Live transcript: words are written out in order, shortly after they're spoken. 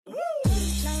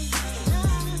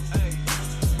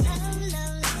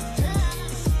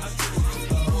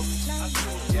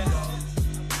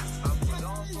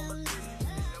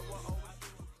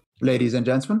Ladies and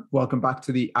gentlemen, welcome back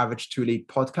to the Average 2 League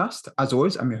podcast. As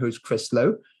always, I'm your host, Chris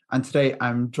Lowe, and today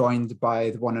I'm joined by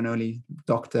the one and only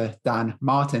Dr. Dan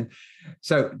Martin.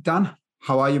 So, Dan,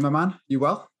 how are you, my man? You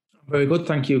well? Very good.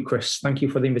 Thank you, Chris. Thank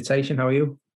you for the invitation. How are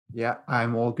you? Yeah,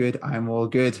 I'm all good.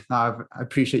 Now, I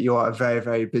appreciate you are a very,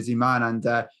 very busy man,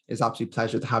 and it's absolute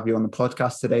pleasure to have you on the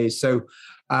podcast today. So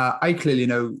I clearly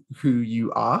know who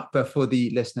you are, but for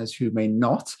the listeners who may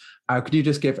not, could you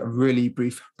just give a really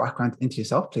brief background into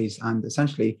yourself, please? And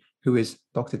essentially, who is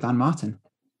Dr. Dan Martin?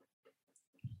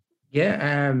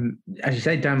 Yeah, as you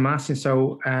say, Dan Martin.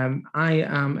 So I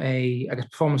am a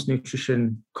performance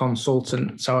nutrition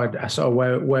consultant. So I sort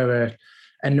of wear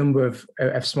a number of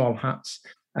small hats.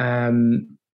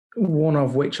 One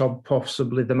of which are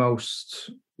possibly the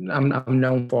most I'm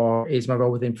known for is my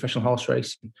role within professional horse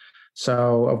racing.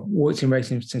 So I've worked in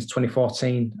racing since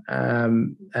 2014,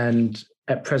 and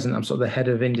at present I'm sort of the head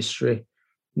of industry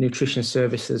nutrition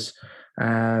services.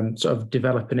 Sort of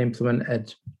develop and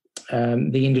implemented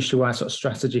the industry-wide sort of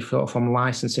strategy from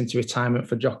licensing to retirement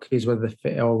for jockeys, whether they're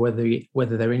fit or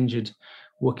whether they're injured,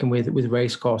 working with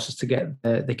race courses to get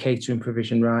the catering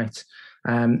provision right.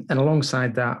 And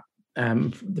alongside that,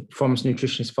 the performance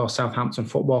nutritionist for Southampton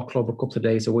Football Club a couple of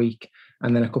days a week,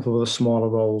 and then a couple of other smaller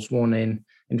roles, one in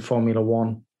Formula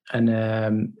One, and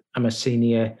I'm a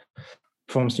senior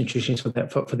performance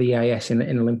nutritionist for the EIS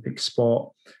in Olympic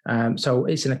sport. So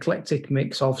it's an eclectic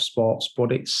mix of sports,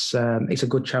 but it's a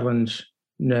good challenge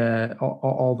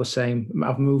all the same.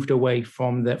 I've moved away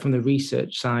from the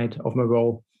research side of my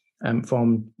role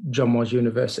from John Moores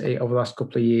University over the last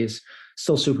couple of years.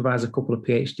 Still supervise a couple of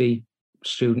PhD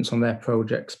students on their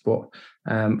projects, but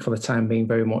for the time being,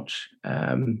 very much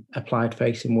applied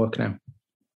facing work now.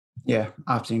 Yeah,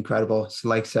 absolutely incredible. So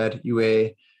like I said, you wear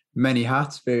many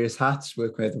hats, various hats,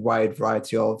 work with a wide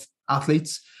variety of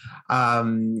athletes.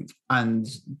 And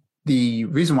the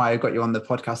reason why I got you on the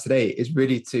podcast today is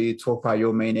really to talk about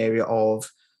your main area of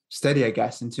study, I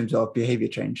guess, in terms of behavior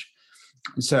change.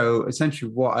 So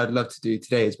essentially what I'd love to do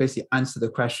today is basically answer the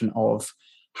question of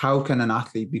how can an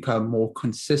athlete become more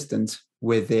consistent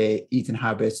with their eating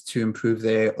habits to improve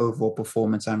their overall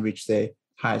performance and reach their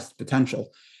highest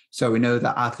potential. So we know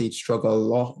that athletes struggle a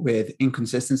lot with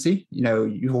inconsistency. You know,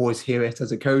 you always hear it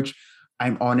as a coach,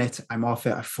 I'm on it, I'm off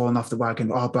it, I've fallen off the wagon,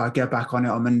 but I'll get back on it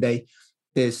on Monday.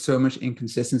 There's so much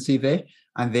inconsistency there,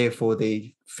 and therefore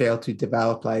they fail to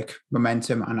develop like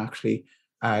momentum and actually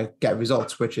get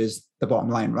results, which is the bottom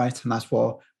line, right? And that's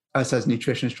what us as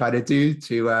nutritionists try to do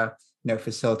to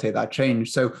facilitate that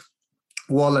change. So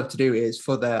what I'd love to do is,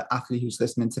 for the athlete who's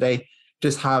listening today,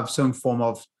 just have some form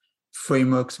of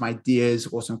framework, some ideas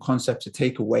or some concepts to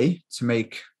take away to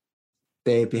make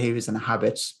their behaviors and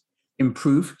habits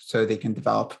improve so they can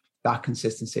develop that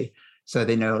consistency. So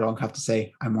they no longer have to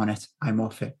say, I'm on it, I'm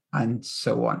off it, and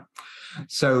so on.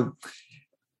 So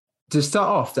to start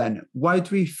off then, why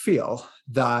do we feel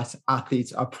that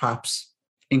athletes are perhaps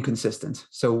inconsistent?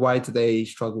 So why do they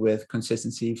struggle with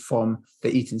consistency from the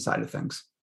eating side of things?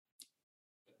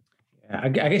 I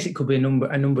guess it could be a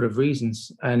number of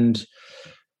reasons. And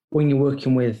when you're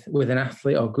working with an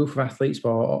athlete or a group of athletes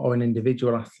or an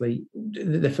individual athlete,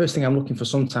 the first thing I'm looking for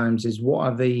sometimes is what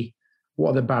are the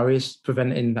barriers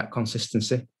preventing that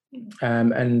consistency?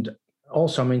 And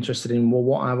also I'm interested in, well,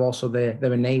 what are also their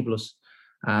enablers?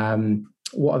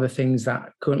 What are the things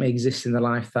that currently exist in their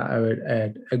life that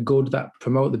are good, that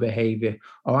promote the behavior?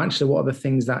 Or actually, what are the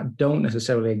things that don't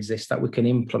necessarily exist that we can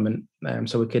implement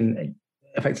so we can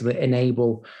effectively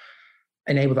enable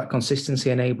that consistency,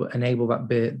 enable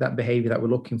that behavior that we're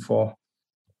looking for.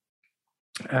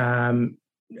 I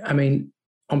mean,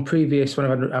 on previous,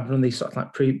 when I've done these sort of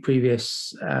like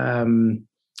previous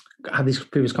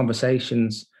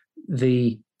conversations,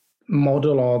 the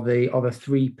model or the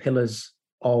three pillars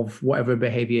of whatever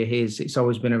behavior is, it's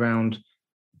always been around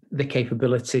the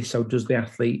capability. So does the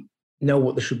athlete know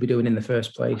what they should be doing in the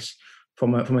first place?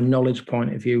 From a knowledge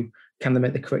point of view, can they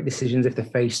make the correct decisions if they're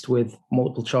faced with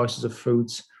multiple choices of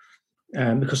foods?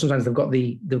 Because sometimes they've got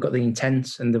the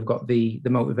intent and they've got the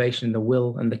motivation and the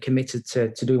will and they're committed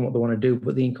to doing what they want to do,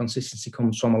 but the inconsistency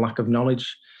comes from a lack of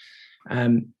knowledge.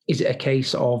 Is it a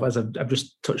case of, as I've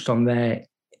just touched on there,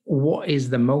 what is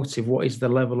the motive? What is the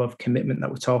level of commitment that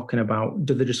we're talking about?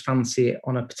 Do they just fancy it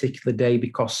on a particular day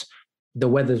because the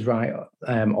weather's right,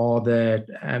 or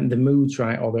the mood's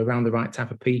right, or they're around the right type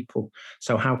of people?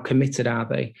 So how committed are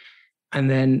they? And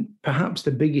then perhaps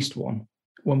the biggest one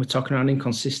when we're talking around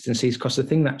inconsistencies, because the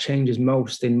thing that changes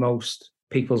most in most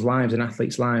people's lives and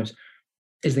athletes' lives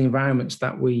is the environments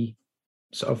that we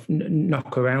sort of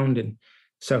knock around in.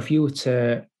 So if you were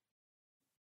to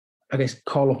I guess,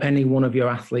 call up any one of your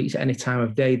athletes at any time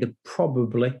of day, they're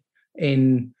probably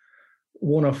in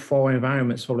one of four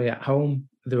environments, probably at home,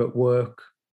 they're at work,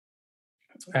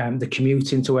 they're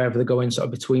commuting to wherever they're going, sort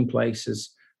of between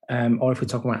places. Or if we're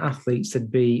talking about athletes,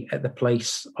 they'd be at the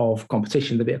place of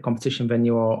competition, they'd be at a competition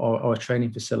venue or a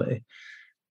training facility.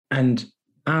 And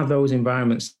are those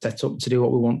environments set up to do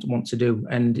what we want to do?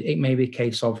 And it may be a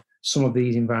case of some of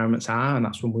these environments are, and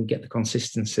that's when we get the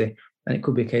consistency. And it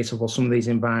could be a case of, well, some of these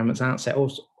environments aren't set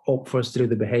up for us to do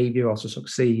the behavior or to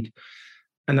succeed.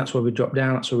 And that's where we drop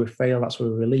down, that's where we fail, that's where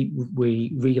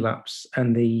we relapse,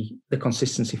 and the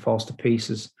consistency falls to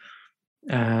pieces.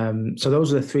 So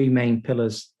those are the three main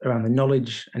pillars around the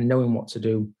knowledge and knowing what to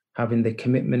do, having the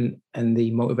commitment and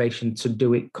the motivation to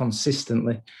do it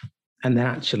consistently. And then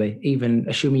actually, even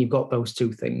assuming you've got those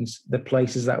two things, the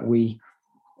places that we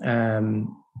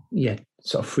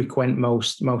sort of frequent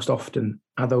most often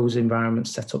are those environments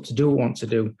set up to do what we want to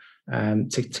do,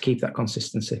 to keep that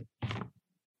consistency.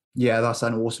 Yeah, that's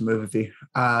an awesome overview.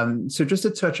 So just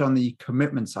to touch on the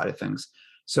commitment side of things.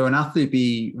 So an athlete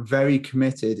be very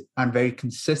committed and very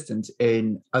consistent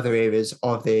in other areas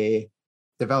of their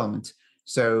development.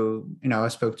 So, I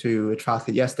spoke to a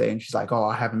triathlete yesterday and she's like,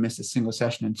 I haven't missed a single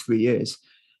session in 3 years.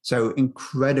 So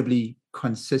incredibly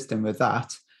consistent with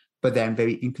that, but then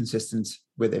very inconsistent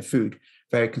with their food,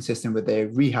 very consistent with their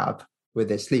rehab, with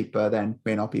their sleep, but then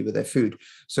may not be with their food.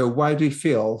 So why do you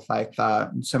feel like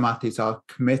that some athletes are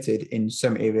committed in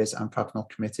some areas and perhaps not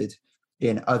committed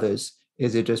in others?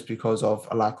 Is it just because of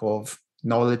a lack of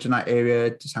knowledge in that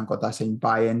area? Just haven't got that same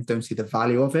buy-in, don't see the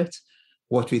value of it?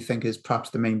 What do you think is perhaps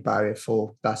the main barrier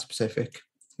for that specific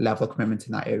level of commitment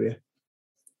in that area?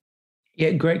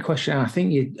 Yeah, great question. I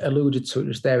think you alluded to it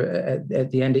just there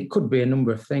at the end. It could be a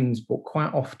number of things, but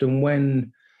quite often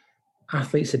when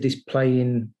athletes are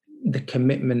displaying the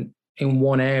commitment in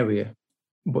one area,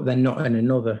 but they're not in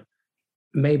another,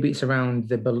 maybe it's around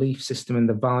the belief system and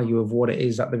the value of what it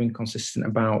is that they're inconsistent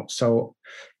about. So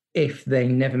if they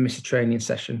never miss a training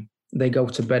session, they go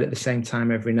to bed at the same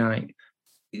time every night,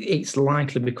 it's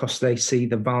likely because they see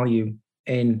the value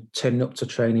in turning up to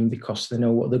training because they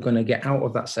know what they're going to get out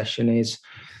of that session is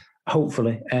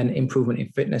hopefully an improvement in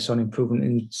fitness or an improvement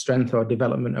in strength or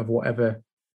development of whatever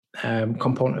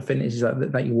component of fitness is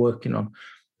that you're working on.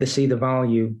 They see the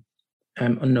value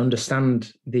and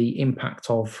understand the impact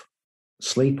of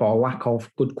sleep or lack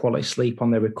of good quality sleep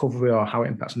on their recovery or how it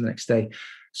impacts on the next day.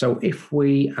 So if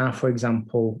we are, for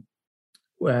example,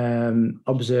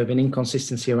 observing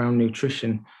inconsistency around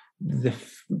nutrition,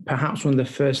 perhaps one of the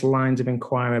first lines of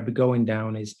inquiry I'd be going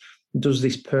down is, does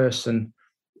this person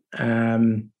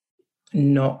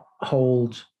not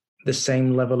hold the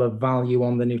same level of value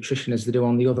on the nutrition as they do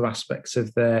on the other aspects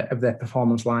of their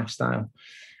performance lifestyle?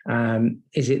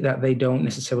 Is it that they don't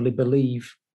necessarily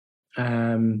believe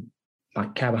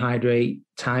like carbohydrate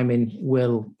timing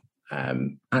will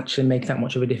actually make that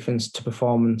much of a difference to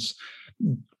performance,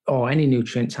 or any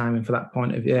nutrient timing for that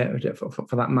point of view,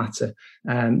 for that matter?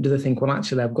 Do they think, well,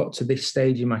 actually, I've got to this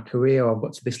stage in my career, or I've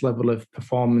got to this level of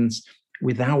performance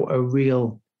without a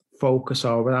real focus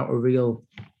or without a real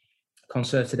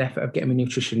concerted effort of getting my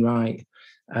nutrition right?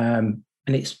 And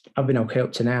I've been okay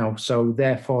up to now. So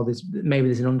therefore, there's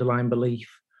an underlying belief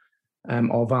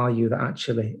or value that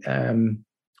actually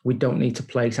we don't need to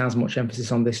place as much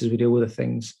emphasis on this as we do other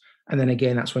things. And then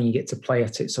again, that's when you get to play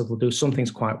at it. So they'll do some things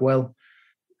quite well,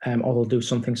 or they'll do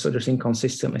something sort of just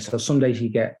inconsistently. So some days you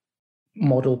get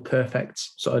model perfect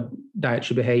sort of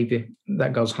dietary behavior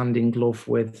that goes hand in glove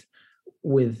with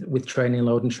training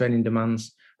load and training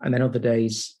demands. And then other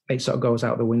days it sort of goes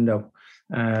out the window.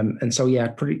 And so,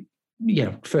 yeah,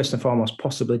 first and foremost,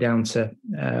 possibly down to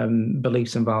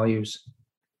beliefs and values.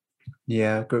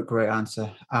 Yeah, great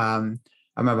answer.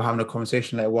 I remember having a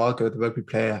conversation a while ago with a rugby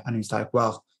player, and he's like,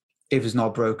 well, if it's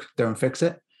not broke, don't fix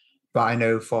it. But I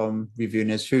know from reviewing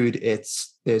his food,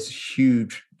 there's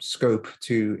huge scope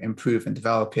to improve and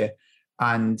develop here.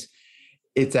 And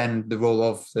it's then the role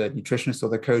of the nutritionist or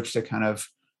the coach to kind of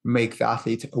make the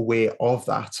athlete aware of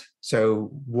that.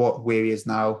 So where he is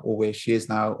now, or where she is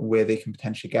now, where they can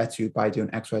potentially get to by doing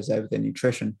X, Y, Z with their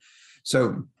nutrition.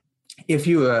 So if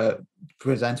you are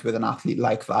presented with an athlete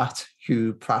like that,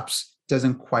 who perhaps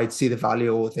doesn't quite see the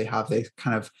value, or they have their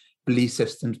kind of belief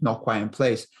systems not quite in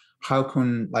place, how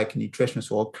can like a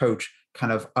nutritionist or a coach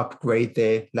kind of upgrade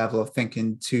their level of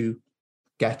thinking to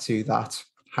get to that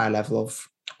high level of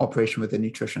operation with the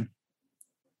nutrition?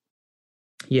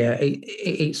 Yeah,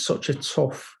 it's such a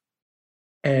tough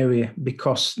area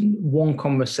because one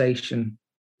conversation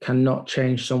cannot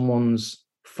change someone's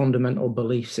fundamental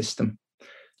belief system.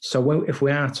 So if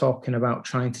we are talking about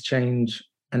trying to change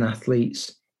an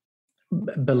athlete's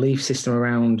belief system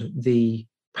around the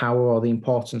power or the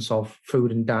importance of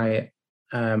food and diet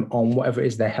on whatever it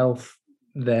is, their health,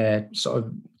 their sort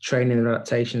of training and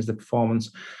adaptations, the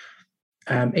performance.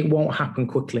 It won't happen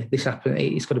quickly. It's got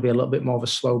to be a little bit more of a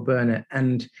slow burner.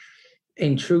 And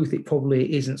in truth, it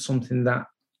probably isn't something that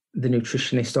the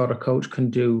nutritionist or the coach can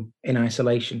do in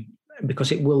isolation,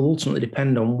 because it will ultimately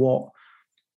depend on what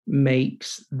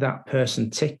makes that person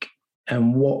tick,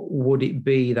 and what would it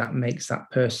be that makes that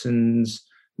person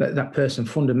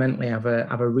fundamentally have a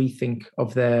rethink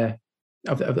of their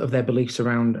beliefs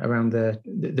around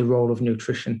the role of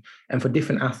nutrition. And for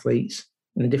different athletes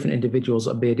and the different individuals,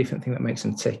 that'll be a different thing that makes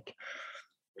them tick.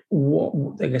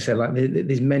 Like I said,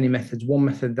 there's many methods. One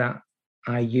method that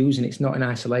I use, and it's not in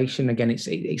isolation. Again,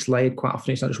 it's layered quite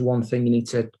often. It's not just one thing. You need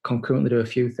to concurrently do a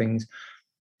few things.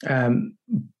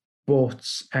 But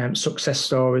success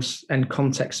stories and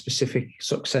context-specific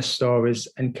success stories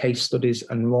and case studies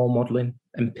and role modeling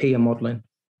and peer modeling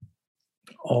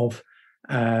of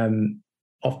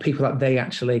people that they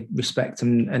actually respect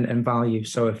and value.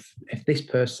 So if this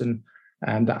person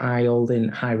that I hold in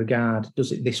high regard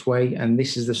does it this way, and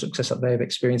this is the success that they've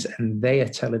experienced, and they are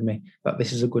telling me that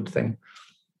this is a good thing,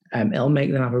 it'll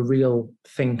make them have a real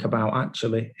think about,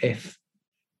 actually, if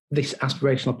this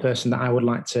aspirational person that I would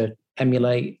like to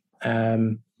emulate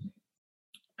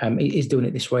is doing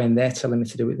it this way, and they're telling me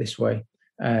to do it this way.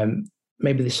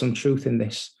 Maybe there's some truth in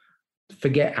this.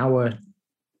 Forget our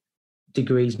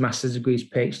degrees, master's degrees,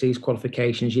 PhDs,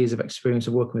 qualifications, years of experience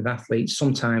of working with athletes.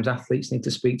 Sometimes athletes need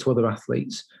to speak to other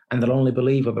athletes, and they'll only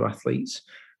believe other athletes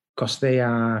because they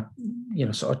are,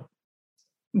 sort of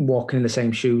walking in the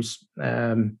same shoes.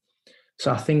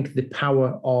 So I think the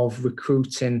power of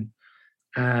recruiting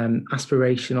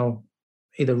aspirational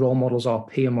either role models or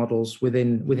peer models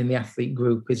within the athlete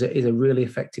group is a really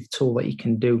effective tool that you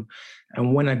can do.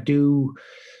 And when I do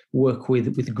work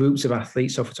with groups of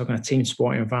athletes, so if we're talking a team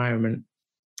sport environment,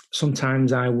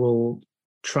 sometimes I will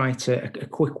try to, a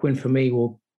quick win for me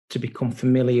will to become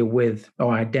familiar with,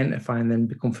 or identify and then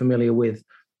become familiar with,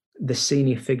 the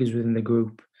senior figures within the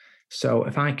group. So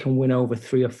if I can win over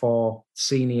 3 or 4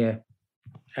 senior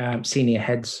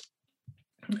heads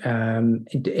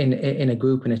in a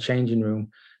group, in a changing room,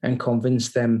 and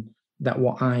convince them that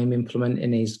what I'm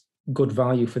implementing is good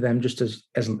value for them, just as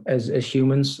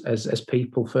humans, as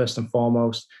people first and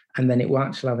foremost, and then it will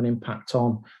actually have an impact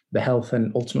on the health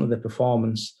and ultimately the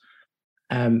performance.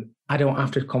 I don't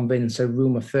have to convince a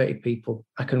room of 30 people.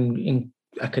 I can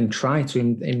try to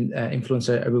influence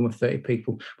a room of 30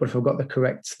 people, but if I've got the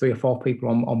correct 3 or 4 people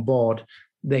on board,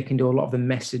 they can do a lot of the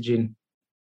messaging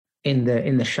in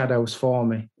the shadows for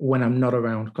me when I'm not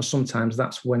around, because sometimes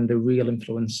that's when the real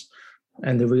influence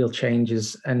and the real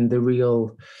changes and the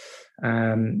real,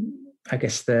 I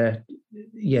guess the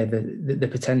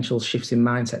potential shifts in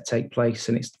mindset take place.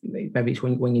 And maybe it's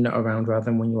when you're not around rather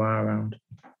than when you are around.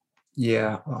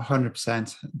 Yeah,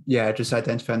 100%. Yeah, just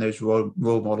identifying those role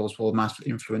models will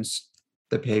massively influence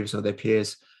the behaviors of their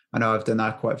peers. I know I've done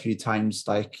that quite a few times.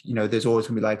 Like, there's always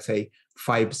going to be, like, say,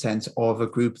 5% of a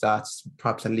group that's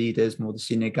perhaps the leaders, more the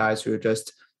senior guys who have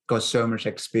just got so much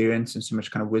experience and so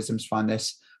much kind of wisdom from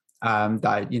this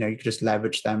that, you can just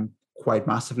leverage them quite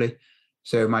massively.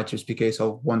 So it might just be a case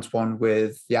of one-to-one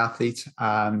with the athlete,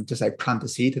 just like plant the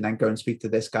seed and then go and speak to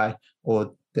this guy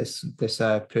or this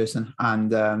person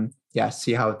and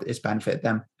see how it's benefited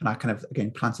them. And I kind of,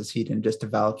 again, plant the seed and just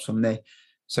develop from there.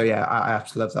 So yeah, I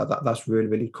absolutely love that. That's really,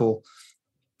 really cool.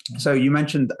 So you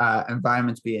mentioned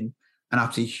environment being an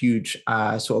absolutely huge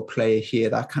sort of player here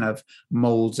that kind of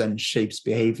molds and shapes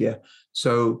behavior.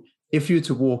 So if you were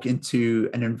to walk into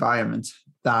an environment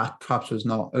that perhaps was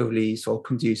not overly sort of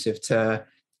conducive to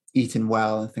eating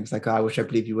well and things like that, which I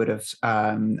believe you would have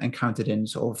encountered in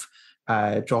sort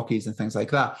of jockeys and things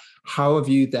like that, how have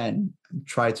you then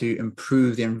tried to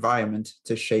improve the environment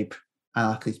to shape an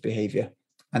athlete's behavior?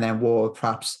 And then what were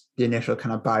perhaps the initial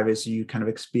kind of barriers you kind of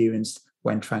experienced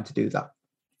when trying to do that?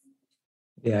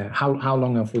 Yeah, how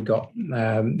long have we got?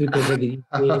 There's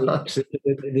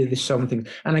something,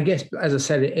 and I guess, as I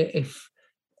said, if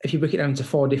you break it down to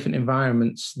 4 different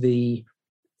environments, the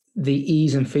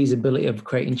ease and feasibility of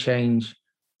creating change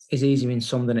is easier in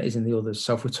some than it is in the others.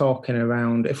 So if we're talking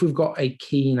around, if we've got a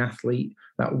keen athlete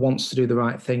that wants to do the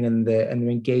right thing and they're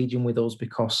engaging with us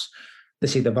because they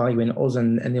see the value in us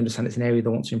and they understand it's an area they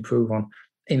want to improve on,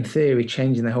 in theory,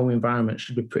 changing the home environment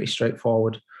should be pretty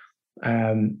straightforward.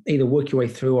 Either work your way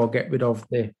through or get rid of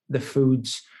the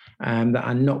foods that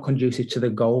are not conducive to the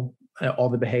goal or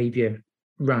the behavior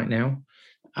right now,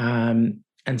 and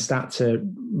start to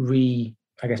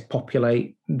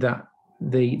populate that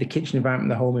the kitchen environment,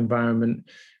 the home environment,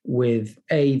 with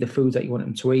the foods that you want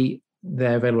them to eat,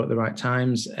 they're available at the right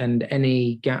times, and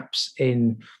any gaps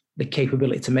in the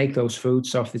capability to make those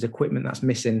foods. So if there's equipment that's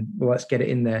missing, well, let's get it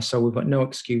in there. So we've got no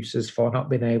excuses for not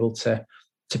being able to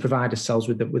provide ourselves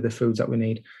with the foods that we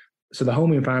need. So the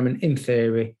home environment, in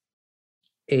theory,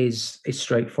 is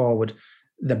straightforward.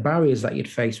 The barriers that you'd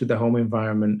face with the home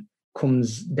environment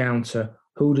comes down to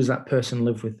who does that person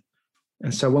live with.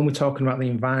 And so when we're talking about the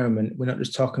environment, we're not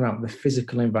just talking about the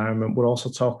physical environment, we're also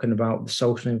talking about the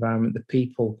social environment, the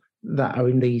people that are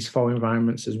in these 4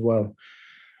 environments as well.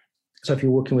 So if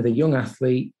you're working with a young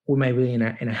athlete, we may be in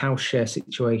a house share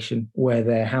situation where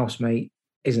their housemate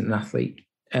isn't an athlete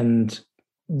and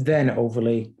they're not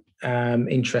overly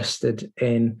interested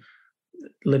in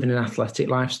living an athletic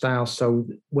lifestyle. So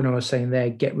when I was saying there,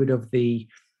 get rid of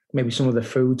maybe some of the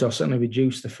foods, or certainly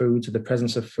reduce the foods or the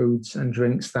presence of foods and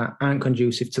drinks that aren't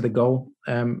conducive to the goal,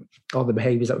 or the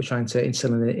behaviours that we're trying to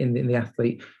instill in the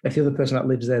athlete. If the other person that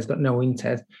lives there has got no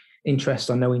interest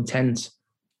or no intent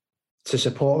to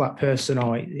support that person,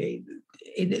 or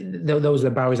those are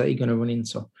the barriers that you're going to run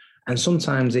into. And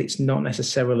sometimes it's not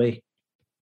necessarily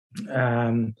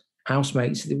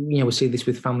housemates. We see this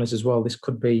with families as well. This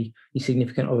could be your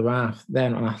significant other half. They're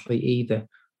not an athlete either,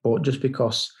 but just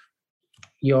because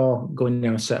you're going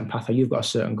down a certain path or you've got a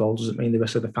certain goal doesn't mean the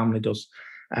rest of the family does.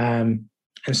 And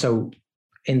so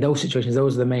in those situations,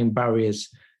 those are the main barriers.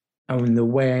 And the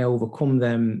way I overcome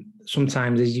them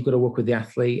sometimes is you've got to work with the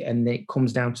athlete, and it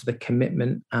comes down to the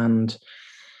commitment and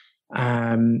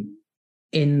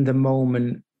in the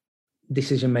moment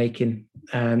decision making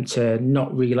to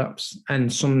not relapse.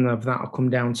 And some of that will come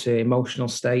down to emotional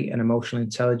state and emotional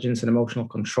intelligence and emotional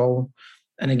control.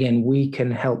 And again, we can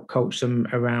help coach them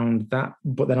around that.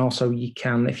 But then also you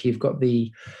can, if you've got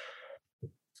the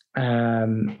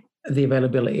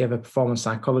availability of a performance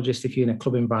psychologist, if you're in a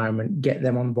club environment, get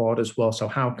them on board as well. So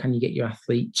how can you get your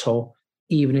athlete to,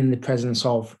 even in the presence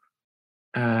of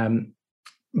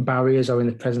barriers or in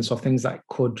the presence of things that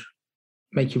could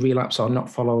make you relapse or not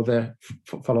follow the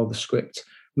script,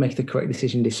 make the correct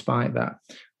decision despite that,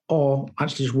 or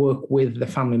actually just work with the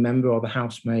family member or the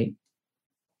housemate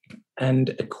and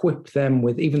equip them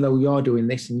with, even though you're doing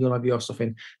this and you'll have your stuff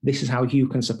in, this is how you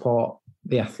can support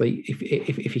the athlete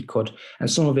if you could. And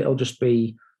some of it will just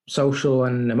be social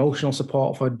and emotional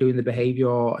support for doing the behavior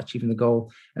or achieving the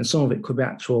goal, and some of it could be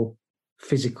actual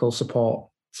physical support.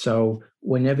 So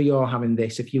whenever you're having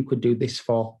this, if you could do this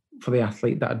for the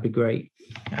athlete, that'd be great.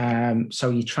 So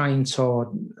you're trying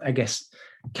to, I guess,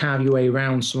 carve your way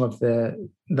around some of the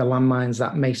landmines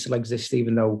that may still exist,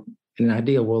 even though in an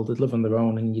ideal world they'd live on their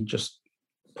own and you just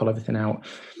pull everything out.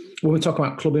 When we talk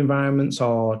about club environments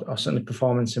or certainly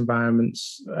performance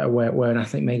environments where an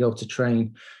athlete may go to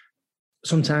train,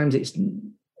 sometimes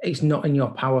it's not in your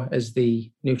power as the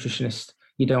nutritionist.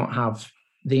 You don't have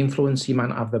the influence, you might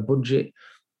not have the budget.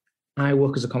 I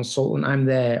work as a consultant. I'm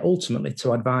there ultimately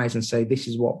to advise and say, this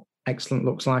is what excellent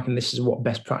looks like and this is what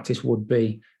best practice would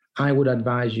be. I would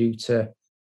advise you to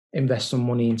invest some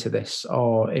money into this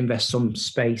or invest some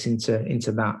space into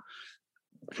that.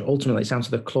 Ultimately, it's down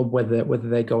to the club whether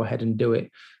they go ahead and do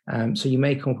it. So you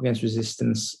may come up against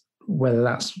resistance, whether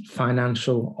that's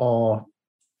financial or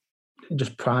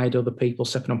just pride, other people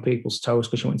stepping on people's toes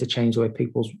because you want to change the way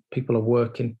people are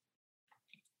working.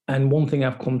 And one thing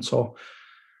I've come to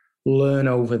learn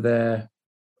over the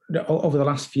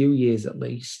last few years at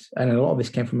least, and a lot of this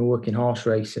came from my work in horse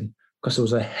racing, because there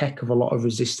was a heck of a lot of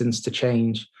resistance to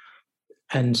change.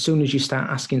 And as soon as you start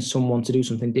asking someone to do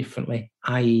something differently,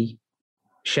 i.e.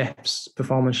 chefs,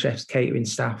 performance chefs, catering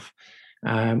staff,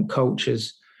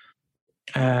 coaches,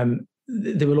 they're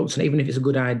reluctant, even if it's a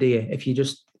good idea. If you're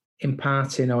just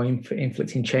imparting or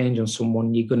inflicting change on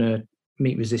someone, you're going to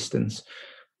meet resistance.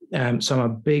 So I'm a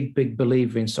big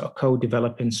believer in sort of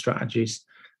co-developing strategies.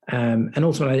 And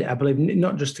ultimately, I believe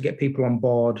not just to get people on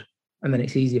board and then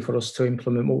it's easier for us to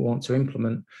implement what we want to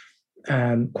implement.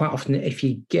 Quite often, if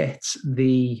you get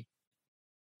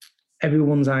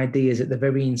everyone's ideas at the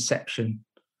very inception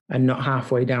and not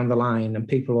halfway down the line, and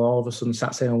people all of a sudden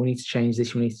start saying, oh, we need to change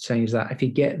this, we need to change that. If you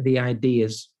get the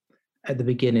ideas at the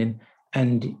beginning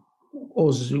and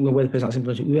us, we're the person that's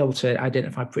implementing, we'll be able to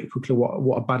identify pretty quickly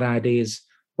what are bad ideas.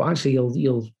 But actually,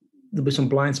 there'll be some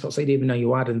blind spots that you didn't even know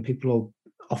you had, and people will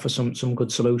offer some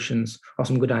good solutions or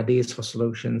some good ideas for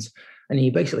solutions. And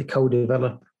you basically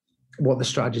co-develop what the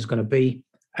strategy is going to be,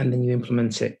 and then you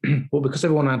implement it. But because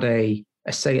everyone had a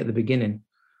say at the beginning,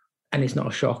 and it's not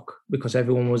a shock because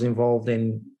everyone was involved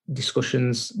in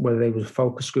discussions, whether they were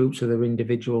focus groups or they were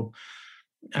individual,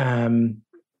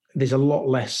 there's a lot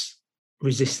less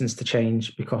resistance to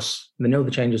change because they know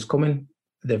the change is coming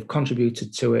they've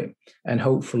contributed to it, and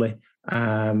hopefully,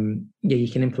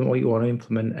 you can implement what you want to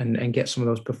implement and get some of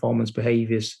those performance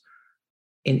behaviours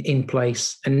in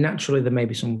place. And naturally, there may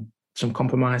be some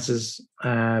compromises,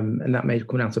 and that may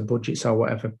come down to budgets or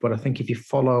whatever. But I think if you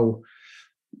follow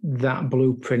that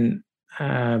blueprint,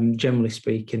 generally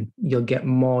speaking, you'll get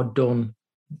more done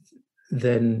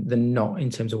than not in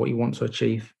terms of what you want to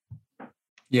achieve.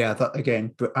 Yeah, that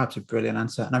again, absolutely brilliant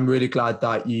answer. And I'm really glad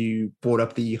that you brought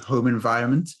up the home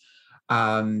environment,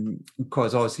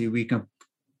 because obviously we can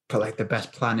put like the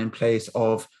best plan in place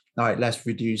of, all right, let's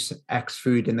reduce X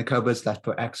food in the cupboards, let's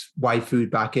put Y food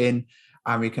back in,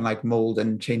 and we can like mold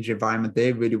and change the environment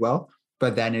there really well.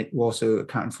 But then it also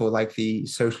account for like the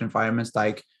social environments,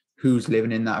 like who's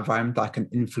living in that environment that can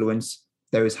influence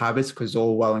those habits, because it's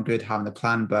all well and good having a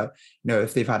plan, but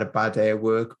if they've had a bad day at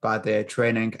work, bad day at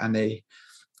training, and they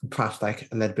perhaps like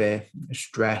a little bit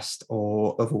stressed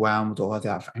or overwhelmed, or they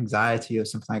have anxiety or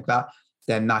something like that,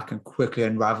 then that can quickly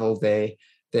unravel their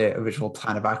original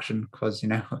plan of action, because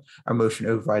emotion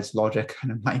overrides logic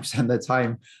kind of 90% of the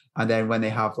time. And then when they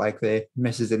have like the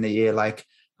misses in the ear, like,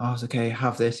 oh, it's okay,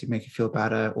 have this, you make you feel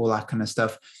better, all that kind of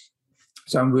stuff.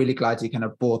 So I'm really glad you kind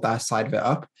of brought that side of it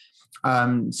up.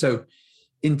 So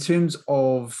in terms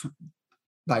of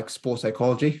like sports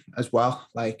psychology as well,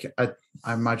 like I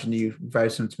imagine you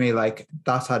very similar to me, like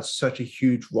that's had such a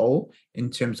huge role in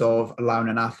terms of allowing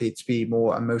an athlete to be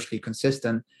more emotionally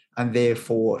consistent and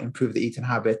therefore improve the eating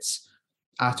habits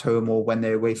at home or when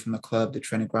they're away from the club, the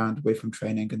training ground, away from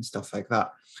training and stuff like that.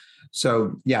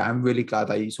 So yeah, I'm really glad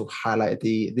that you sort of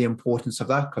highlighted the importance of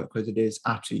that, because it is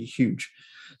absolutely huge.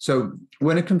 So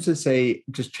when it comes to, say,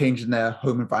 just changing their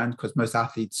home environment, because most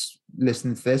athletes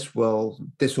listening to this will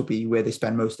be where they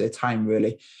spend most of their time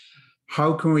really.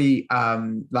 How can we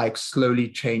like slowly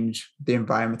change the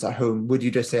environment at home? Would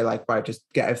you just say like, right, just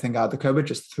get everything out of the cupboard,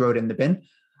 just throw it in the bin?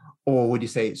 Or would you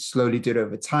say slowly do it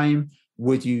over time?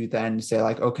 Would you then say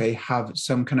like, okay, have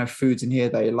some kind of foods in here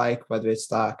that you like, whether it's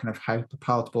that kind of hyper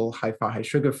palatable, high fat, high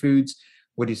sugar foods?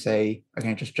 Would you say,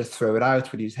 again, just throw it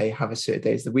out? Would you say have a certain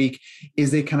days of the week?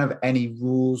 Is there kind of any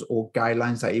rules or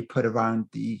guidelines that you put around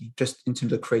just in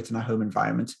terms of creating a home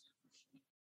environment?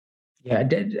 Yeah,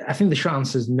 I think the short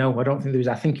answer is no. I don't think there is.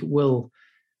 I think it will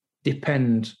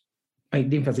depend.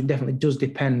 In fact, it definitely does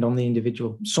depend on the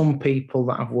individual. Some people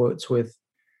that I've worked with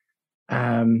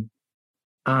are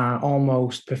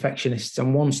almost perfectionists,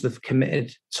 and once they've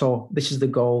committed, so this is the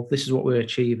goal, this is what we're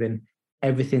achieving,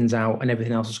 everything's out and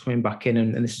everything else is coming back in,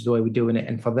 and this is the way we're doing it.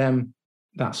 And for them,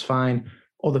 that's fine.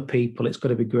 Other people, it's got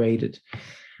to be graded.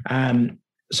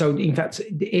 So in fact,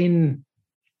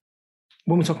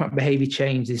 when we talk about behavior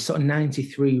change, there's sort of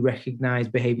 93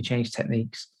 recognized behavior change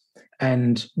techniques.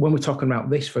 And when we're talking about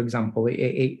this, for example,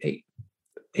 it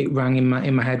rang in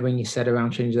my head when you said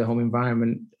around changing the home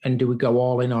environment, and do we go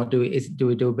all in, or do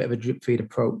we do a bit of a drip feed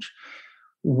approach?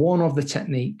 One of the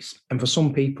techniques, and for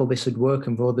some people this would work,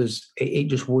 and for others it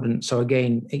just wouldn't. So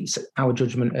again, it's our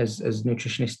judgment as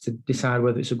nutritionists to decide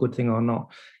whether it's a good thing or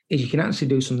not, is you can actually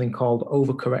do something called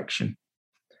overcorrection.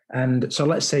 And so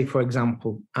let's say, for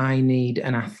example, we need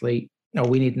an athlete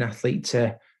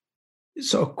to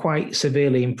sort of quite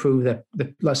severely improve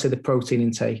let's say the protein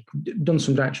intake, done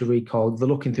some dietary recall, they're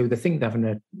looking through, they think they're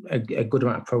having a good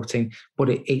amount of protein, but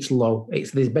it's low.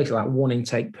 There's basically like one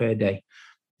intake per day.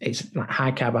 It's like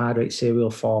high carbohydrate cereal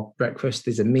for breakfast,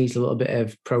 there's a measly little bit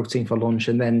of protein for lunch,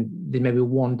 and then there may be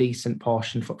one decent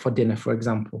portion for dinner, for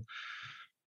example.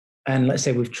 And let's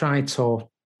say we've tried to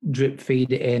drip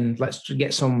feed it in, let's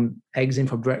get some eggs in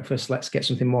for breakfast, let's get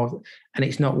something more, and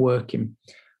it's not working.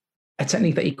 A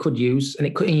technique that you could use, and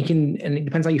it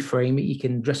depends how you frame it, you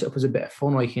can dress it up as a bit of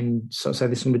fun, or you can sort of say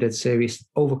this is somebody dead serious.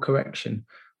 Overcorrection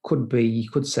could be, you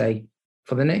could say,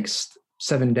 for the next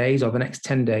 7 days or the next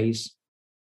 10 days,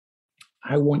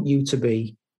 I want you to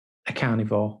be a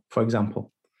carnivore, for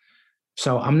example.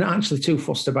 So I'm not actually too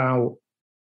fussed about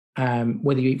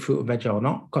whether you eat fruit or veg or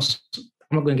not, because I'm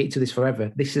not going to get to this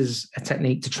forever. This is a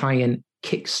technique to try and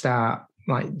kickstart,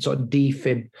 like sort of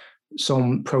defib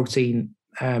some protein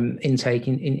intake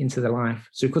into their life.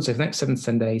 So we could say for the next 7 to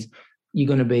 10 days, you're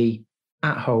going to be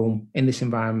at home in this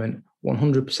environment,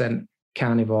 100%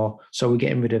 carnivore. So we're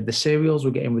getting rid of the cereals,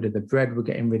 we're getting rid of the bread, we're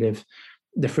getting rid of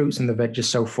the fruits and the veggies.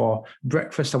 So for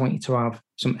breakfast, I want you to have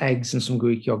some eggs and some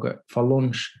Greek yogurt. For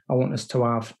lunch, I want us to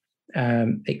have,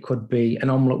 it could be an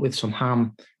omelette with some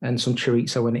ham and some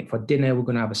chorizo in it. For dinner, we're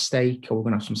going to have a steak, or we're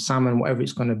going to have some salmon, whatever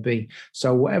it's going to be.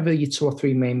 So whatever your 2 or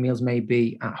 3 main meals may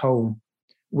be at home,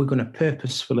 we're going to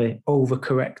purposefully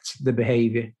overcorrect the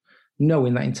behavior,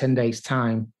 knowing that in 10 days'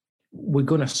 time, we're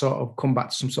going to sort of come back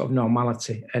to some sort of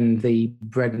normality, and the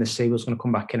bread and the cereal is going to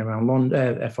come back in around lunch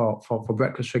for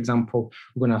breakfast, for example.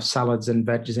 We're going to have salads and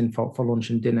veggies in for lunch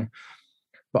and dinner.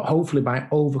 But hopefully by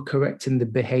overcorrecting the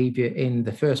behaviour in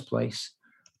the first place,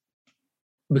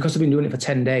 because I've been doing it for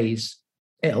 10 days,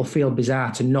 it'll feel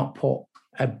bizarre to not put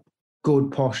a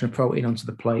good portion of protein onto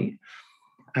the plate.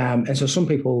 And so some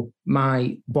people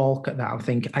might balk at that and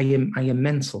think, I am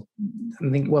mental.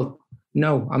 And think, well,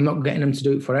 no, I'm not getting them to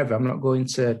do it forever. I'm not going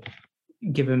to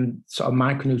give them sort of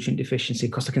micronutrient deficiency,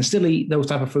 because they can still eat those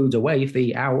type of foods away if they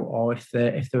eat out, or if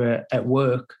they're at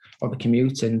work or they're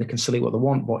commuting, they can still eat what they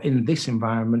want. But in this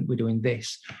environment, we're doing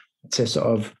this to sort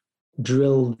of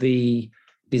drill the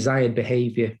desired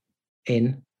behavior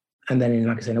in. And then in,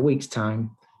 like I say, in a week's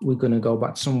time, we're going to go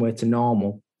back somewhere to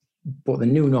normal. But the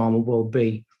new normal will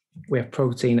be, we have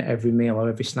protein at every meal or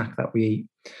every snack that we eat.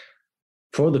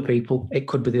 For other people, it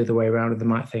could be the other way around. They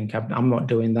might think, I'm not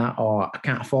doing that, or I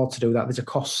can't afford to do that. There's a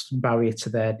cost barrier to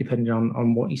there, depending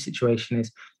on what your situation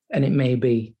is. And it may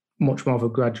be much more of a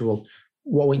gradual.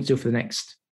 What we need to do for the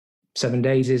next 7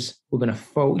 days is we're going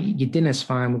to your dinner's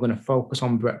fine. We're going to focus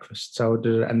on breakfast.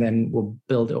 And then we'll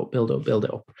build it up.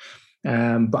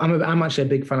 But I'm actually a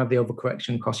big fan of the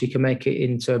overcorrection, because you can make it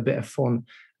into a bit of fun.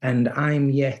 And I'm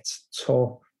yet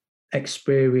to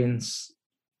experience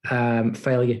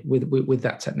failure with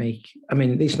that technique. I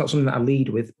mean, it's not something that I lead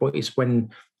with, but it's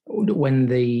when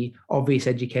the obvious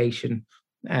education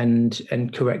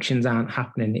and corrections aren't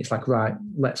happening, it's like, right,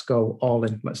 let's go all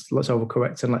in, let's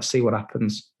overcorrect and let's see what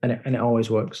happens, and it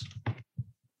always works.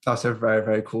 That's a very,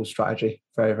 very cool strategy.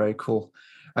 Very, very cool.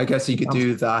 I guess you could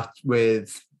do that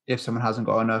with, if someone hasn't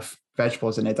got enough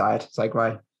vegetables in their diet, it's like,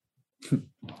 right,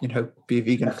 be a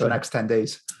vegan for the next 10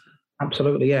 days.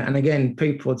 Absolutely, yeah. And again,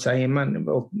 people would say, man,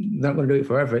 well, they're not going to do it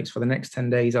forever. It's for the next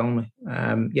 10 days only.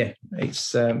 It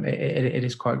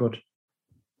is quite good.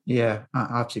 Yeah,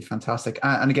 absolutely fantastic.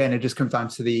 And again, it just comes down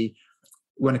to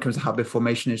when it comes to habit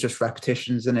formation, it's just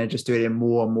repetitions, and just doing it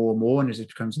more and more and more, and it just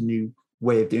becomes a new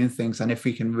way of doing things. And if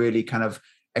we can really kind of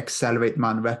accelerate the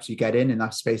amount of reps you get in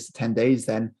that space of 10 days,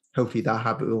 then hopefully that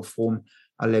habit will form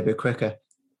a little bit quicker.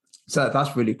 So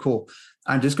that's really cool.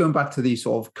 And just going back to these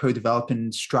sort of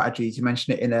co-developing strategies, you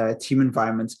mentioned it in a team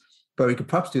environment, but we could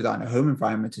perhaps do that in a home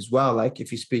environment as well. Like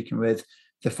if you're speaking with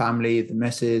the family, the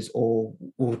missus, or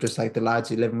just like the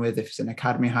lads you're living with, if it's an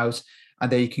academy house,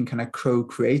 and then you can kind of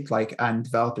co-create and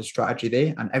develop a strategy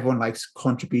there, and everyone likes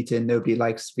contributing. Nobody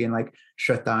likes being like,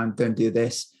 shut down, don't do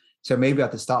this. So maybe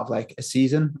at the start of like a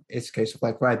season, it's a case of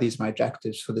like, right, these are my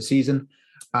objectives for the season.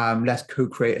 Let's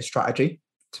co-create a strategy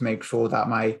to make sure that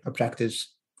my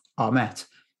objectives are met.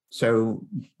 So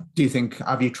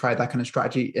have you tried that kind of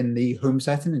strategy in the home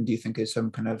setting? And do you think there's some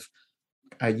kind of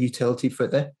utility for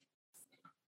it there?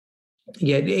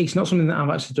 Yeah, it's not something that I've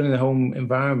actually done in the home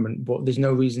environment, but there's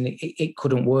no reason it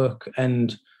couldn't work.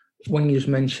 And when you just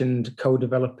mentioned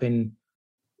co-developing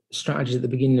strategies at the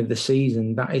beginning of the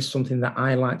season, that is something that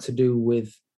I like to do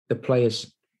with the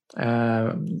players.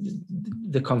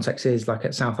 The context is like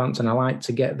at Southampton, I like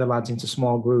to get the lads into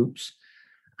small groups.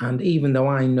 And even though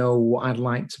I know what I'd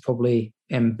like to probably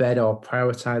embed or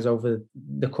prioritize over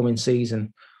the coming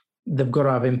season, they've got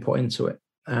to have input into it.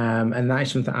 And that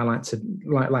is something I like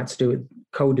to do,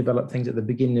 co-develop things at the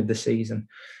beginning of the season.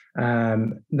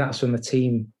 That's from the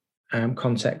team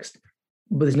context.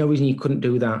 But there's no reason you couldn't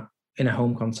do that in a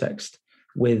home context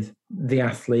with the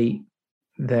athlete,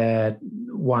 their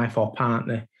wife or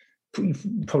partner.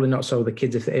 Probably not so the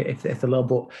kids if they're little,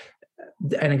 but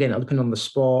and again, it'll depend on the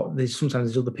sport. Sometimes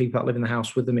there's other people that live in the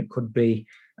house with them. It could be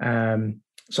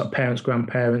sort of parents,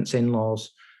 grandparents,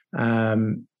 in-laws.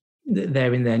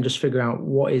 They're in there, and just figure out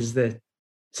what is the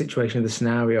situation of the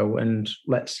scenario, and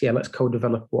let's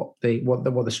co-develop what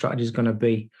the strategy is going to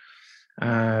be,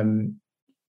 and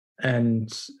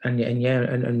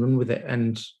run with it.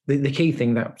 And the key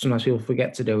thing that sometimes people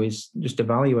forget to do is just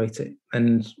evaluate it,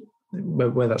 and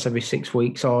whether that's every 6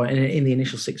 weeks or in the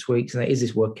initial 6 weeks, and is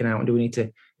this working out? And do we need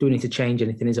to change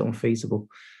anything? Is it unfeasible?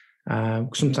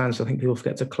 Sometimes I think people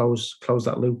forget to close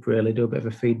that loop, really do a bit of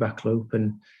a feedback loop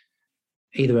and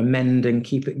either amend and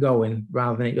keep it going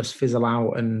rather than it just fizzle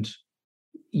out. And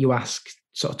you ask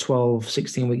sort of 12,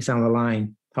 16 weeks down the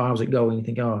line, how's it going? You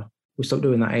think, we stopped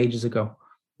doing that ages ago.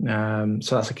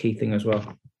 So that's a key thing as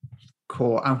well.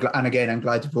 Cool. I'm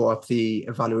glad you brought up the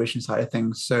evaluation side of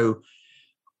things. So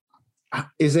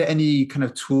is there any kind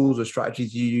of tools or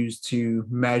strategies you use to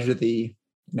measure the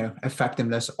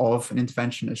effectiveness of an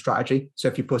intervention or strategy? So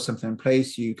if you put something in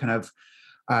place, you kind of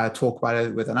talk about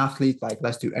it with an athlete, like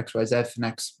let's do X, Y, Z for the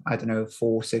next,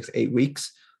 4, 6, 8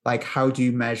 weeks. Like how do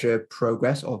you measure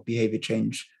progress or behavior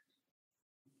change?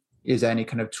 is there any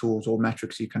kind of tools or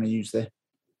metrics you kind of use there?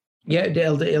 Yeah,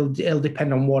 it'll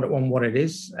depend on what it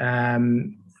is.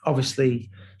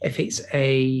 Obviously, if it's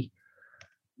a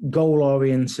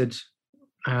goal-oriented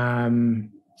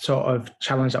sort of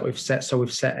challenge that we've set, so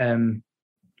we've set an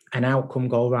outcome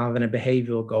goal rather than a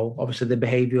behavioural goal. Obviously, the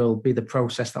behaviour will be the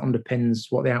process that underpins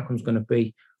what the outcome is going to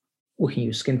be. We can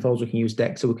use skin folds, we can use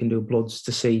DEXA, we can do bloods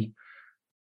to see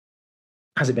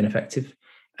has it been effective.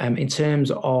 In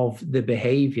terms of the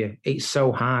behaviour, it's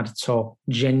so hard to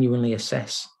genuinely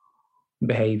assess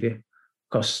behaviour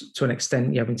because to an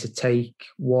extent you're having to take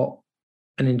what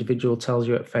an individual tells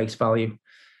you at face value,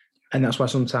 and that's why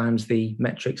sometimes the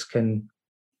metrics can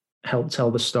help tell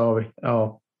the story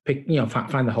or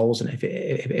find the holes in it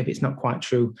if it's not quite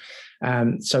true.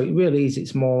 So it really is.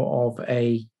 It's more of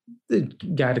a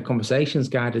guided conversations,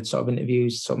 guided sort of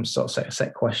interviews, some sort of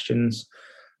set questions.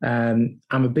 I'm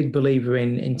a big believer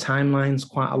in timelines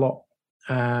quite a lot,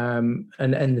 and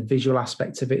the visual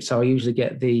aspect of it. So I usually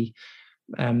get the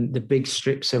big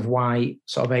strips of white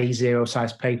sort of A0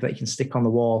 size paper that you can stick on the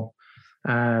wall,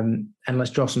 and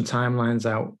let's draw some timelines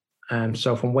out.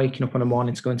 So from waking up in the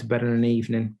morning to going to bed in an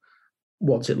evening,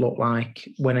 what does it look like?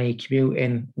 When are you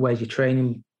commuting? Where's your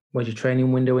training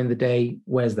window in the day?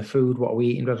 Where's the food? What are we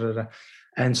eating? Blah, blah, blah.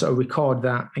 And sort of record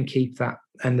that and keep that.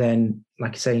 And then,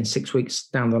 like I say, in 6 weeks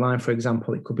down the line, for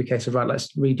example, it could be a case of, right,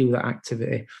 let's redo that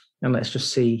activity and let's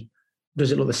just see,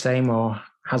 does it look the same or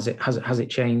has it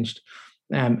changed?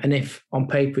 And if on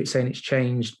paper it's saying it's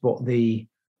changed, but the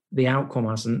outcome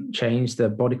hasn't changed, the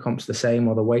body comp's the same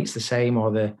or the weight's the same or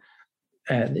the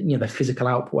physical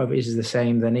output, whatever it is the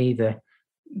same, then either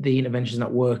the intervention's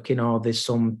not working or there's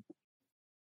some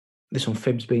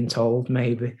fibs being told,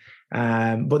 maybe.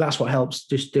 But that's what helps,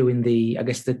 just doing the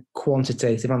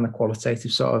quantitative and the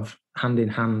qualitative sort of hand in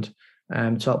hand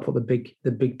to help put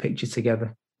the big picture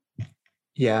together.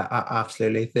 Yeah,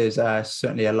 absolutely. There's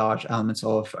certainly a large element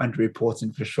of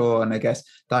underreporting for sure. And I guess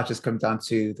that just comes down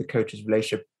to the coach's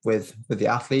relationship with the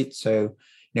athlete. So,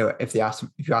 if you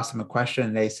ask them a question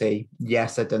and they say,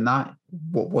 yes, I've done that,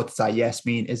 what does that yes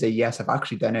mean? Is it yes, I've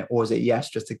actually done it? Or is it yes,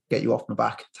 just to get you off my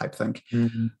back type thing?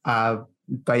 Mm-hmm.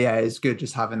 But yeah, it's good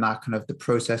just having that kind of the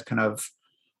process kind of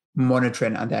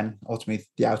monitoring and then ultimately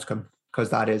the outcome, because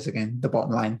that is, again, the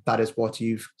bottom line. That is what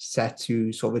you've set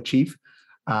to sort of achieve.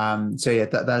 So yeah,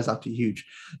 that is absolutely huge.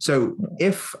 So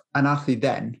if an athlete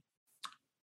then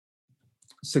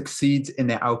succeeds in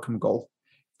their outcome goal,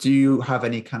 do you have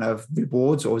any kind of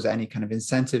rewards or is there any kind of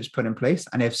incentives put in place?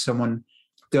 And if someone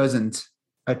doesn't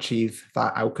achieve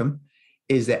that outcome,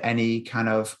 is there any kind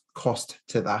of cost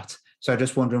to that? So I'm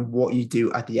just wondering what you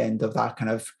do at the end of that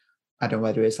kind of, I don't know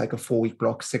whether it's like a 4-week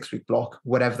block, 6-week block,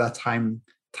 whatever that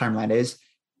timeline is,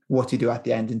 what do you do at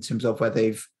the end in terms of whether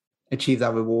they've achieved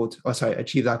that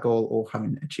achieve that goal or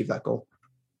haven't achieved that goal?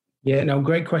 Yeah, no,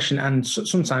 great question. And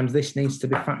sometimes this needs to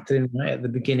be factored in right at the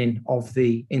beginning of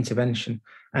the intervention.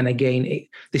 And again,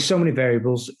 there's so many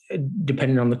variables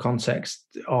depending on the context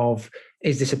of,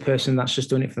 is this a person that's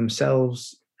just doing it for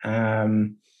themselves?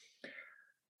 If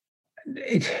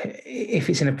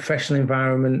it's in a professional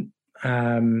environment,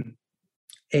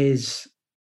 is,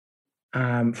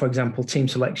 for example, team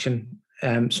selection,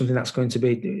 something that's going to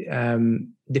be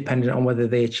dependent on whether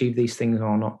they achieve these things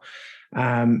or not.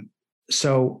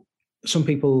 So some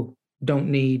people don't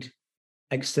need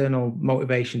external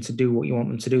motivation to do what you want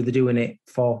them to do. They're doing it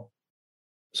for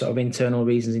sort of internal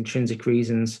reasons, intrinsic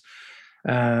reasons.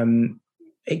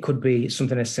 It could be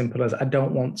something as simple as, I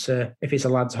don't want to, if it's a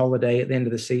lad's holiday at the end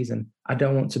of the season, I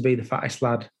don't want to be the fattest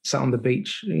lad sat on the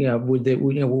beach, with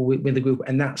the group.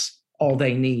 And that's all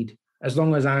they need. As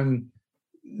long as I'm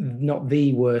not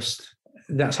the worst,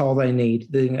 that's all they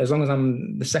need. As long as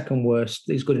I'm the second worst,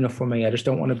 it's good enough for me. I just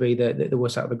don't want to be the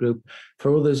worst out of the group.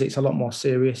 For others, it's a lot more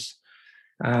serious.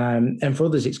 And for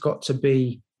others, it's got to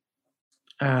be,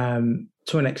 to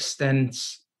an extent,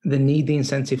 they need the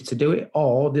incentive to do it,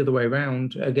 or the other way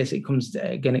around. I guess it comes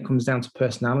down to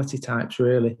personality types,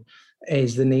 really,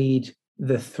 is the need,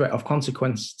 the threat of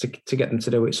consequence to get them to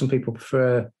do it. Some people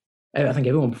prefer, I think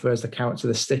everyone prefers the carrot to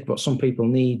the stick, but some people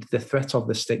need the threat of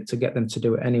the stick to get them to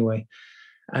do it anyway.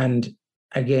 And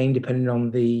again, depending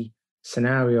on the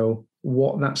scenario,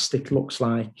 what that stick looks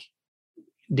like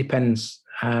depends.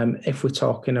 If we're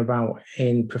talking about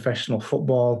in professional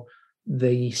football,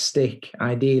 the stick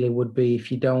ideally would be,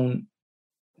 if you don't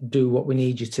do what we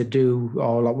need you to do,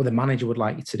 or like what the manager would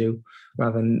like you to do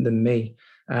rather than me,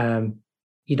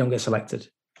 you don't get selected.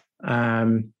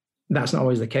 That's not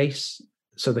always the case.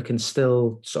 So they can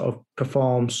still sort of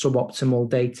perform suboptimal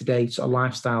day-to-day sort of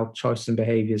lifestyle choices and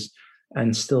behaviours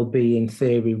and still be, in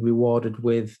theory, rewarded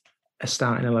with a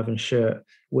starting 11 shirt,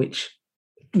 which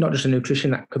not just a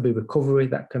nutrition, that could be recovery,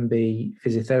 that can be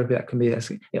physiotherapy, that can be,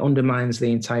 it undermines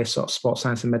the entire sort of sports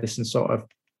science and medicine sort of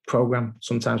program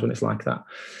sometimes when it's like that.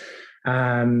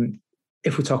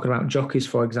 If we're talking about jockeys,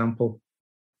 for example,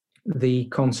 the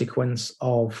consequence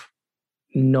of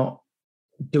not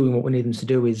doing what we need them to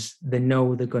do is they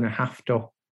know they're going to have to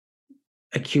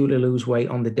acutely lose weight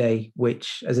on the day,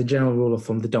 which as a general rule of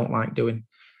thumb, they don't like doing.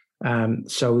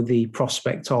 So the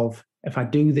prospect of, if I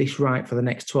do this right for the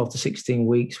next 12 to 16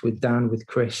 weeks with Dan, with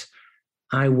Chris,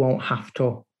 I won't have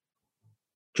to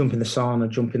jump in the sauna,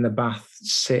 jump in the bath,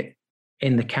 sit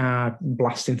in the car,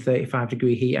 blasting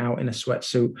 35-degree heat out in a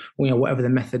sweatsuit, whatever the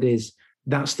method is,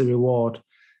 that's the reward.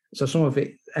 So some of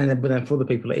it, but then for other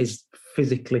people, it is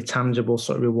physically tangible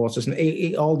sort of rewards.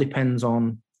 It all depends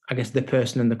on, I guess, the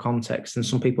person and the context. And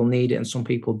some people need it and some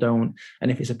people don't. And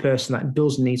if it's a person that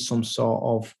does need some sort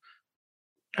of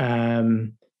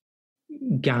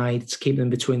guide to keep them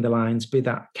between the lines, be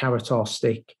that carrot or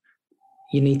stick,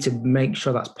 you need to make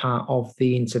sure that's part of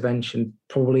the intervention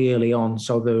probably early on,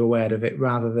 so they're aware of it,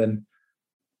 rather than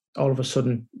all of a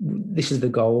sudden, this is the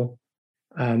goal,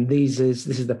 this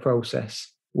is the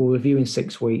process, we'll review in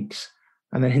 6 weeks,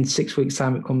 and then in 6 weeks'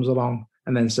 time it comes along,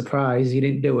 and then surprise, you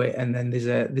didn't do it, and then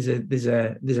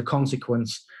there's a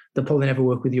consequence. They'll probably never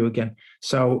work with you again.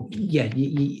 So yeah,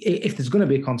 if there's going to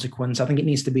be a consequence, I think it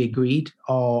needs to be agreed,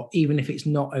 or even if it's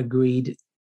not agreed,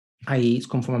 i.e. it's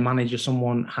come from a manager,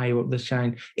 someone higher up the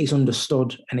chain, it's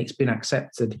understood and it's been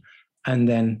accepted, and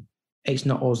then it's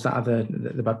not us that are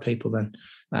the bad people. Then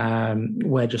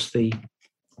we're just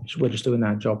doing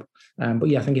our job. But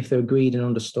yeah, I think if they're agreed and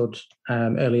understood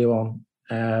earlier on,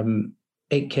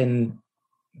 it can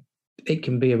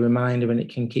be a reminder, and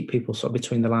it can keep people sort of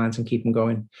between the lines and keep them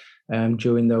going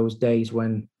during those days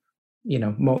when,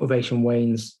 motivation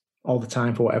wanes all the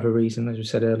time for whatever reason. As we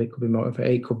said earlier, it could be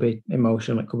motivated, it could be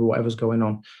emotional, it could be whatever's going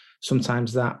on.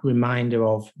 Sometimes that reminder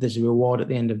of there's a reward at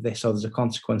the end of this, or there's a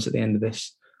consequence at the end of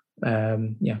this,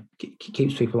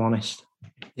 keeps people honest.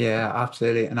 Yeah,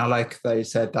 absolutely. And I like that you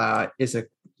said that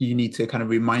you need to kind of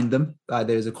remind them that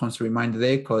there's a constant reminder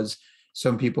there, because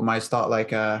some people might start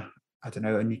like a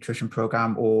nutrition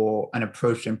program or an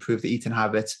approach to improve the eating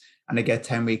habits, and they get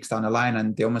 10 weeks down the line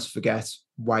and they almost forget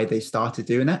why they started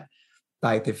doing it.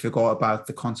 Like they forgot about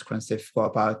the consequence, they forgot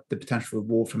about the potential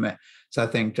reward from it. So I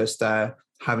think just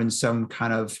having some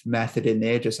kind of method in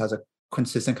there, just as a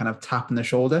consistent kind of tap on the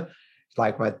shoulder,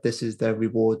 like, right, this is the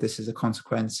reward, this is a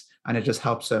consequence, and it just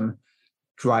helps them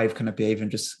drive kind of behavior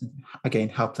and just, again,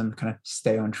 help them kind of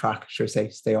stay on track, should I say,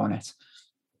 stay on it.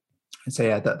 And so,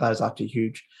 yeah, that is absolutely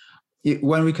huge.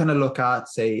 When we kind of look at,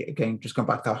 say, again, just going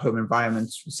back to our home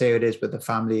environment, say it is with the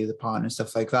family, the partner,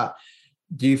 stuff like that,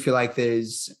 do you feel like do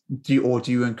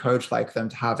you encourage like them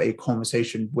to have a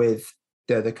conversation with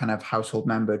the kind of household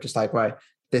member, just like, right,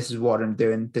 this is what I'm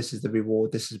doing, this is the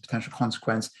reward, this is a potential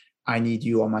consequence, I need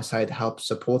you on my side to help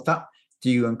support that? Do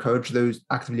you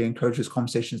actively encourage those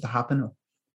conversations to happen?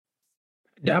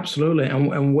 Yeah, absolutely.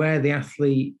 And where the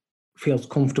athlete feels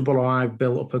comfortable, or I've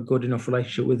built up a good enough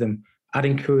relationship with them, I'd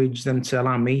encourage them to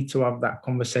allow me to have that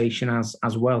conversation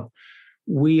as well.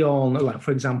 We all know, like,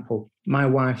 for example, my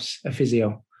wife's a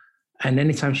physio, and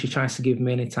anytime she tries to give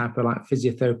me any type of like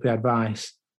physiotherapy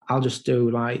advice, I'll just do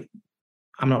like,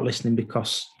 I'm not listening,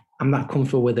 because I'm that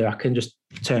comfortable with her, I can just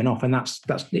turn off. And that's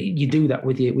you do that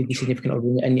with your significant other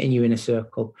and you're in a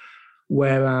circle.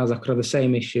 Whereas I could have the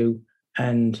same issue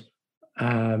and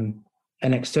an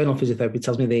external physiotherapy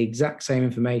tells me the exact same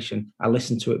information. I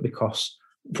listen to it because,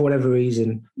 for whatever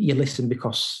reason, you listen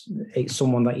because it's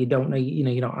someone that you don't know,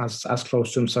 you're not as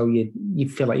close to them, so you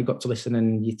feel like you've got to listen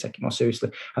and you take it more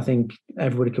seriously. I think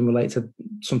everybody can relate to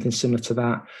something similar to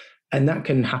that, and that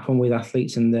can happen with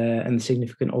athletes and the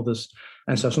significant others.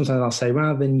 And so sometimes I'll say,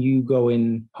 rather than you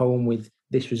going home with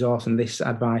this resource and this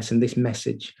advice and this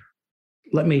message,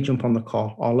 let me jump on the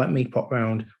call, or let me pop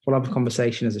round. We'll have a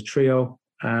conversation as a trio.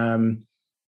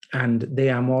 And they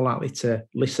are more likely to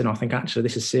listen. I think, actually,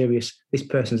 this is serious. This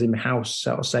person's in my house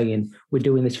sort of saying, we're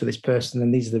doing this for this person,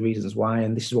 and these are the reasons why,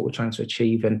 and this is what we're trying to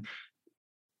achieve, and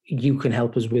you can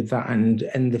help us with that. And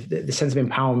the sense of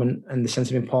empowerment and the sense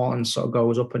of importance sort of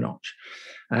goes up a notch.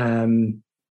 And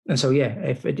so, yeah,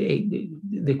 if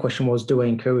the question was, do I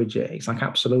encourage it? It's like,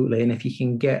 absolutely. And if you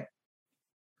can get,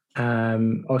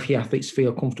 or if your athletes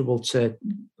feel comfortable to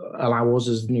allow us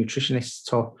as nutritionists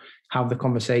to have the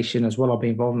conversation as well, or be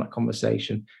involved in that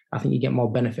conversation, I think you get more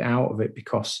benefit out of it,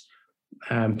 because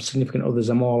significant others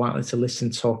are more likely to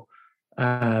listen to,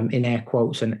 in air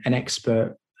quotes, an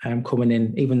expert coming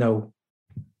in, even though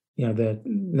there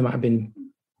might have been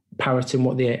parroting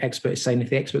what the expert is saying. If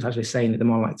the expert's actually saying it, they're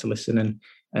more likely to listen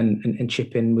and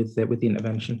chip in with the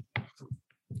intervention.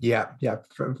 Yeah,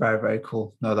 very, very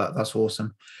cool. No, that's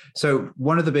awesome. So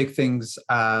one of the big things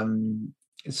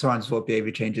surrounds what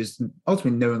behavior changes,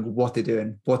 ultimately knowing what they're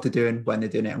doing, when they're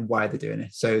doing it, and why they're doing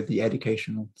it. So the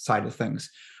educational side of things.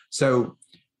 So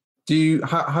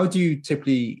how do you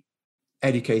typically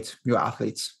educate your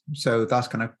athletes? So that's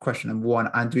kind of question number one.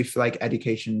 And do we feel like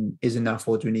education is enough,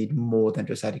 or do we need more than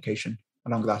just education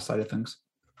along that side of things?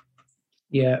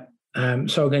 Yeah.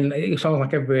 So again, it sounds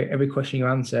like every question you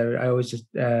answer, I always just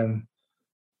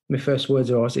my first words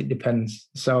are always, it depends.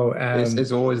 So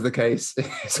it's always the case.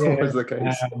 Always the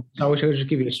case. So I wish I could just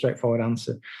give you a straightforward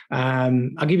answer.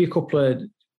 I'll give you a couple of,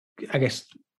 I guess,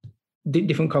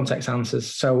 different context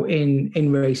answers. So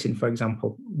in racing, for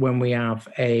example, when we have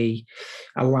a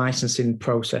licensing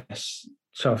process,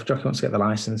 so if a jockey wants to get the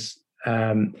license,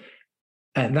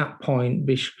 at that point,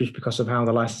 just because of how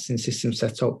the licensing system's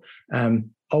set up,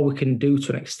 all we can do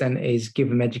to an extent is give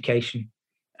them education.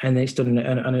 And it's done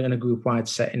in a group-wide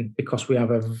setting, because we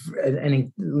have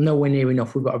nowhere near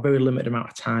enough. We've got a very limited amount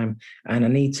of time, and I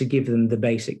need to give them the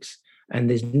basics. And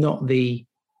there's not the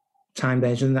time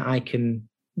there that I can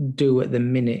do at the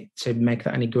minute to make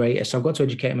that any greater. So I've got to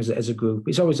educate them as a group.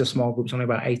 It's always a small group. It's only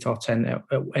about 8 or 10 at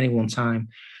any one time.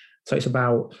 So it's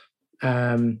about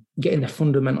getting the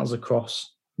fundamentals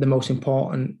across, the most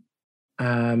important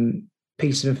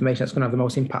piece of information that's going to have the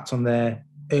most impact on their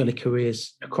early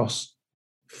careers across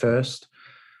first.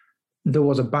 There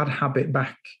was a bad habit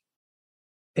back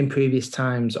in previous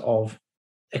times of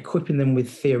equipping them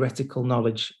with theoretical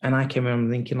knowledge. And I came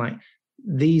around thinking, like,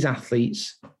 these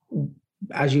athletes,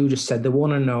 as you just said, they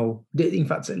want to know. In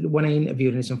fact, when I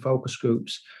interviewed in some focus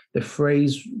groups, the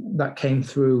phrase that came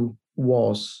through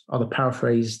was, or the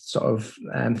paraphrased sort of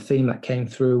theme that came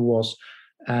through was,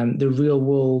 the real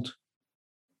world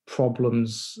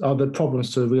problems, or the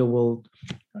problems to the real world.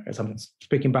 I guess I'm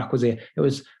speaking backwards here. It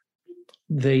was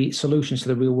the solutions to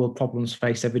the real world problems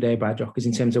faced every day by jockeys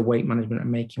in terms of weight management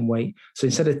and making weight. So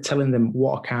instead of telling them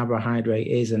what a carbohydrate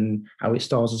is and how it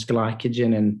stores as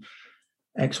glycogen and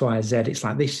X, Y, Z, it's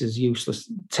like, this is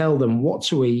useless. Tell them what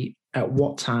to eat, at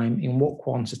what time, in what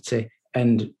quantity,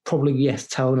 and probably, yes,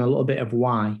 tell them a little bit of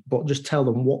why, but just tell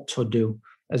them what to do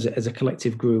as a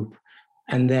collective group.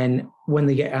 And then when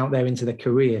they get out there into their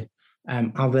career,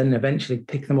 I'll then eventually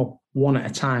pick them up one at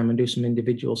a time and do some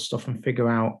individual stuff and figure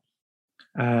out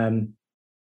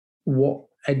what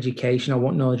education or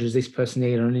what knowledge does this person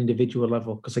need on an individual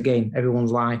level. Because again,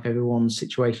 everyone's life, everyone's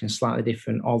situation is slightly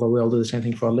different. Although we all do the same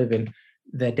thing for a living,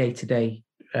 their day-to-day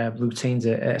routines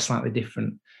are slightly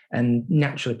different. And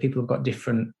naturally, people have got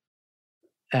different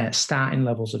starting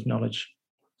levels of knowledge.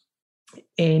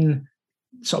 In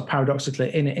sort of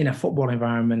paradoxically, in a football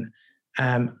environment,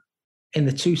 in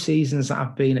the 2 seasons that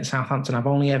I've been at Southampton, I've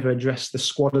only ever addressed the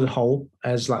squad as a whole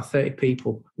as like 30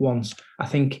 people once. I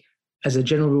think as a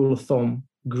general rule of thumb,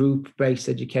 group-based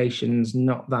education is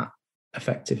not that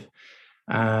effective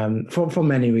for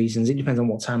many reasons. It depends on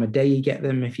what time of day you get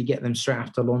them. If you get them straight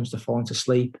after lunch, they're falling to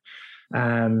sleep.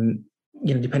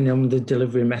 Depending on the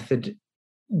delivery method,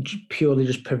 purely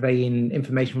just purveying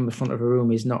information from the front of a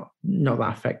room is not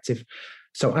that effective.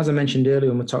 So as I mentioned earlier,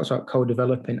 when we talked about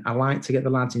co-developing, I like to get the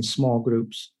lads in small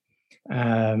groups.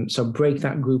 So break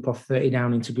that group of 30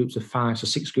 down into groups of 5, so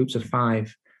 6 groups of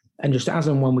 5. And just as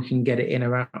and when we can get it in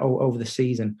around over the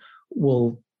season,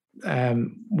 we'll have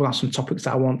some topics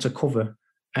that I want to cover.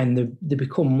 And they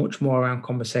become much more around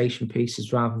conversation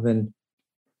pieces rather than,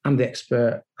 I'm the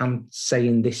expert, I'm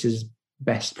saying this is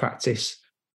best practice,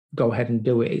 go ahead and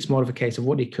do it. It's more of a case of,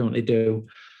 what do you currently do?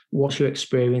 What's your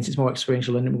experience? It's more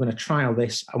experiential learning. We're going to trial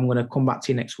this. I'm going to come back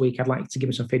to you next week. I'd like you to give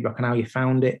me some feedback on how you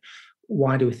found it.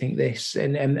 Why do we think this?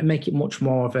 And make it much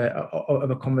more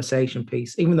of a conversation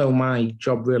piece. Even though my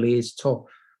job really is to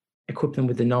equip them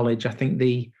with the knowledge, I think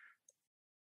the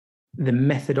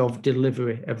method of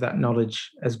delivery of that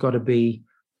knowledge has got to be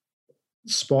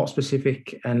sport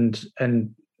specific and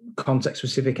context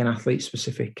specific and athlete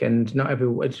specific. And not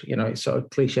everyone, it's sort of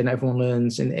cliche, and everyone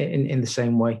learns in the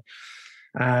same way.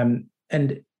 And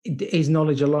is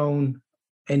knowledge alone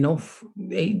enough?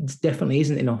 It definitely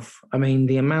isn't enough. I mean,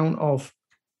 the amount of,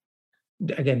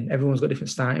 again, everyone's got different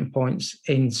starting points.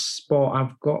 In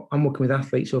sport, I'm working with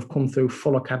athletes who have come through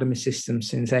full academy systems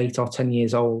since 8 or 10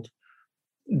 years old.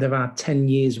 They've had 10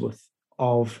 years worth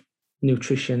of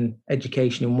nutrition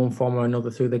education in one form or another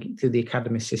through the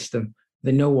academy system.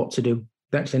 They know what to do.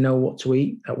 They actually know what to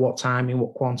eat, at what time, in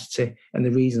what quantity, and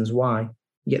the reasons why,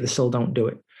 yet they still don't do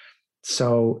it.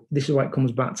 So this is why it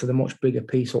comes back to the much bigger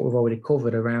piece, what we've already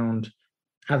covered around,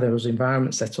 are those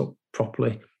environments set up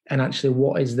properly? and actually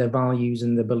what is their values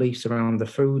and their beliefs around the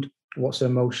food, what's their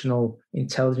emotional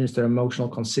intelligence, their emotional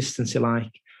consistency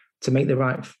like, to make the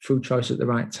right food choice at the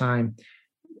right time,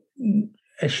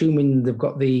 assuming they've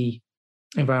got the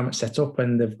environment set up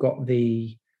and they've got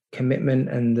the commitment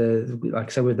and like I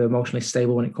said, with the emotionally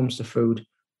stable when it comes to food,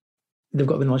 they've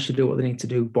got the knowledge to do what they need to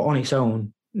do. But on its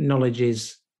own, knowledge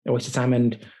is a waste of time.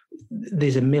 And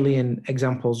there's a million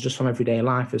examples just from everyday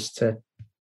life as to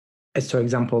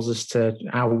examples as to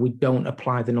how we don't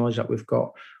apply the knowledge that we've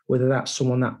got, whether that's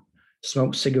someone that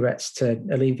smokes cigarettes to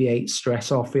alleviate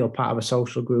stress or feel part of a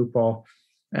social group, or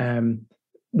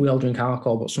we all drink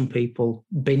alcohol, but some people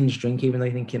binge drink, even though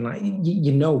you're thinking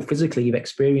like, physically you've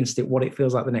experienced it, what it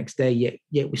feels like the next day,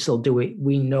 yet we still do it.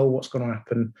 We know what's going to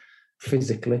happen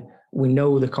physically. We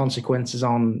know the consequences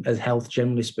on as health,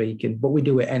 generally speaking, but we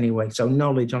do it anyway. So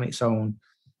knowledge on its own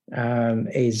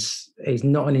is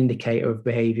not an indicator of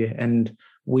behavior. And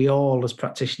we all as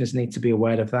practitioners need to be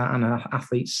aware of that. And our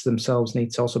athletes themselves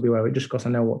need to also be aware of it. Just because I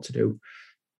know what to do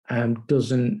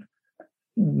doesn't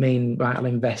mean, right, I'll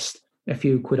invest a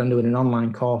few quid on doing an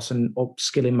online course and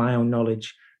upskilling my own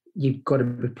knowledge. You've got to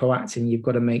be proactive. You've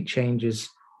got to make changes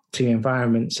to your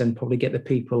environments and probably get the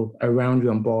people around you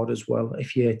on board as well,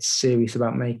 if you're serious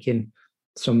about making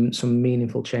some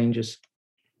meaningful changes.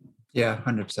 Yeah,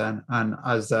 100%. And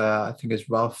as I think as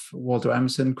Ralph Waldo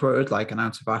Emerson quoted, like, an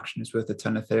ounce of action is worth a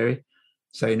ton of theory.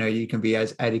 So, you can be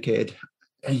as educated,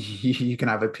 you can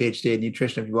have a PhD in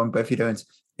nutrition if you want, but if you don't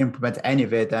implement any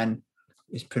of it, then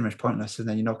it's pretty much pointless, and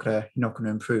then you're not gonna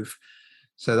improve.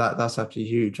 So that's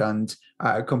absolutely huge. And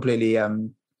I completely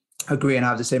agree and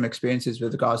have the same experiences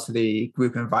with regards to the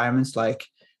group environments. Like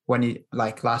when you,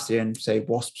 like last year in say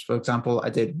Wasps, for example, I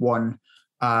did one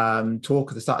talk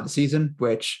at the start of the season,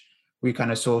 which we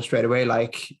kind of saw straight away,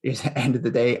 like it's the end of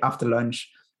the day after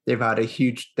lunch. They've had a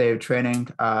huge day of training.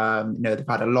 They've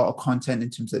had a lot of content in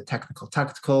terms of the technical,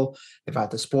 tactical. They've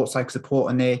had the sports psych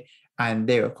support in there, and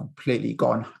they were completely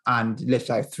gone. And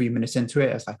literally like 3 minutes into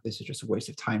it, I was like, this is just a waste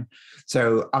of time.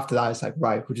 So after that, it's like,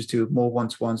 right, we'll just do more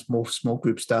one-to-ones, more small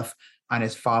group stuff, and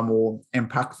it's far more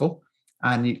impactful.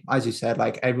 And as you said,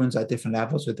 like, everyone's at different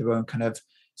levels with their own kind of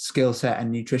skill set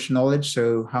and nutrition knowledge.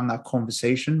 So having that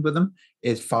conversation with them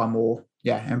is far more,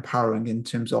 empowering in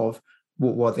terms of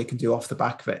what they can do off the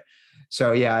back of it.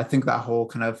 So I think that whole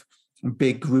kind of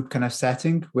big group kind of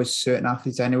setting with certain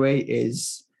athletes anyway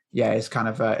is kind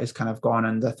of gone.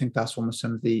 And I think that's almost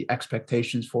some of the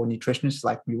expectations for nutritionists.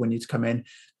 Like, we need to come in,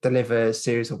 deliver a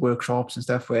series of workshops and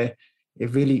stuff, where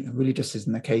it really just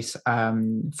isn't the case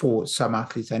for some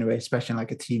athletes anyway, especially in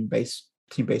like a team-based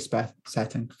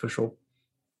setting for sure.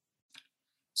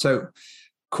 So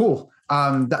cool.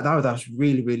 That was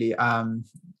really, really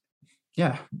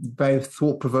very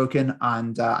thought-provoking,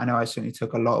 and I know I certainly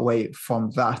took a lot away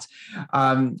from that.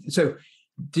 So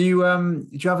do you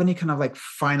have any kind of like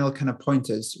final kind of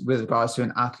pointers with regards to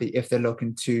an athlete if they're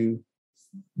looking to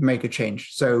make a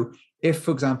change? So if,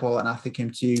 for example, an athlete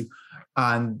came to you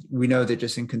and we know they're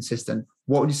just inconsistent,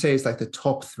 what would you say is like the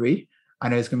top three? I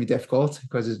know it's going to be difficult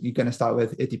because you're going to start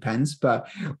with, it depends, but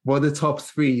what are the top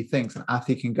three things an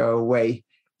athlete can go away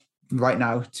right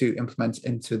now to implement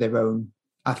into their own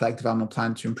athletic development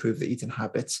plan to improve their eating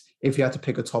habits? If you had to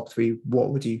pick a top three,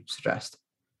 what would you suggest?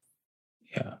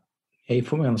 Yeah, you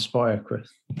put me on the spot here, Chris.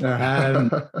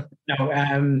 The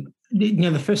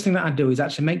first thing that I do is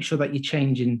actually make sure that you're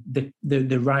changing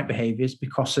the right behaviors,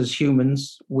 because as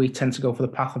humans, we tend to go for the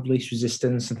path of least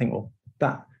resistance and think, well,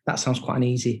 that sounds quite an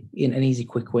easy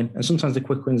quick win. And sometimes the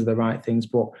quick wins are the right things.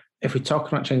 But if we're talking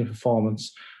about changing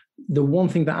performance, the one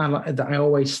thing that I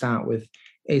always start with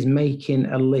is making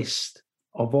a list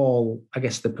of all, I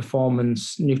guess, the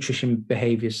performance nutrition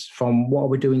behaviors, from what are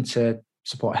we doing to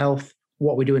support health,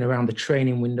 what we're doing around the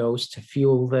training windows to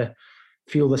fuel the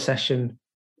session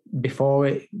before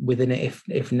it, within it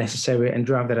if necessary, and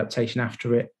drive the adaptation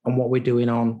after it, and what we're doing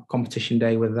on competition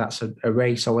day, whether that's a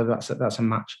race or whether that's a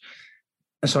match.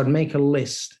 And so I'd make a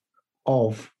list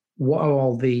of what are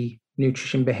all the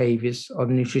nutrition behaviors or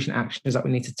the nutrition actions that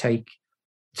we need to take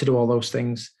to do all those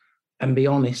things, and be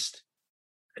honest,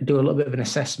 do a little bit of an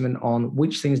assessment on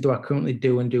which things do I currently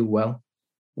do and do well,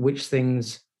 which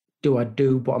things do I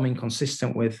do but I'm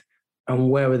inconsistent with, and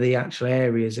where are the actual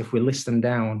areas, if we list them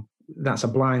down, that's a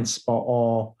blind spot,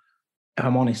 or if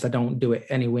I'm honest, I don't do it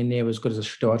anywhere near as good as I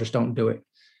should do, I just don't do it.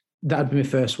 That'd be my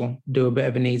first one, do a bit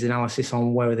of a needs analysis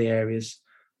on where are the areas.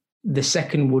 The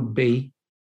second would be,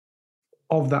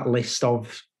 of that list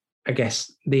of, I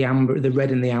guess, the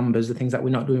red and the ambers, the things that we're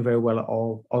not doing very well at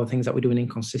all, or the things that we're doing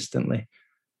inconsistently,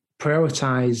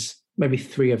 prioritize maybe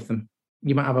 3 of them.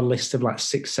 You might have a list of like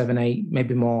 6, 7, 8,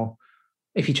 maybe more.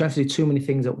 if you try to do too many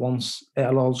things at once,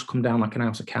 it'll all just come down like an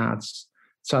house of cards.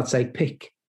 So I'd say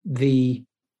pick the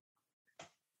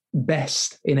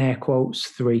best, in air quotes,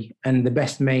 3, and the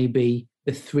best may be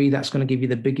the 3 that's going to give you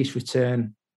the biggest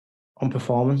return on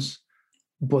performance.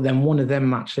 But then one of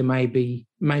them actually may be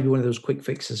one of those quick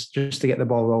fixes just to get the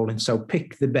ball rolling. So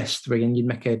pick the best 3, and you'd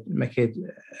make a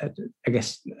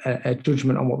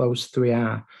judgment on what those 3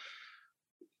 are.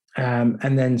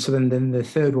 And then the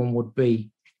third one would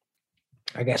be,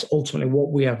 I guess, ultimately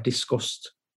what we have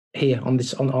discussed here on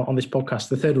this podcast.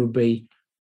 The third would be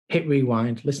hit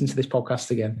rewind, listen to this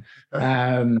podcast again,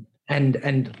 and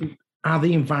are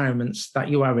the environments that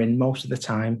you are in most of the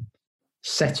time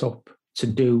set up to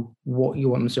do what you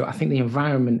want them to do? I think the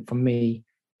environment for me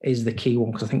is the key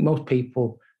one, because I think most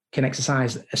people can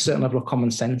exercise a certain level of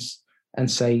common sense and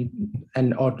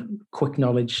or quick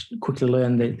knowledge, quickly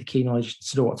learn the key knowledge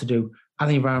to do what to do. Are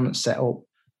the environment set up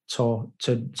to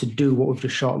do what we've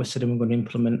just shortlisted and we're going to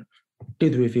implement, do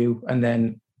the review, and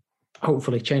then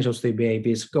hopefully change those 3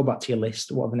 behaviors, go back to your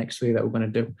list, what are the next 3 that we're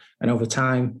going to do? And over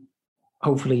time,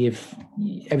 hopefully if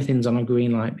everything's on a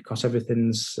green light because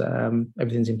everything's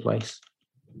in place.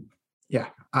 Yeah,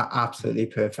 absolutely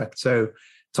perfect. So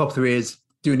top 3 is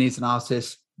do needs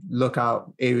analysis, look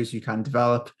out areas you can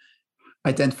develop,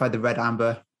 identify the red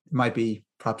amber. It might be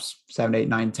perhaps 7, 8,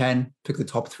 9, 10, pick the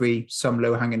top 3, some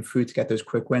low hanging fruit to get those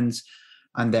quick wins.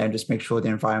 And then just make sure the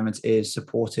environment is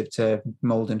supportive to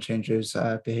mold and change those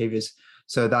behaviors.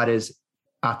 So that is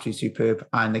absolutely superb.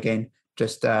 And again,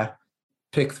 just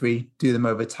pick 3, do them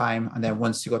over time. And then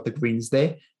once you got the greens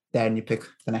there, then you pick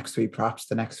the next 3, perhaps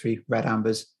the next 3 red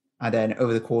ambers. And then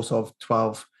over the course of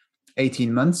 12,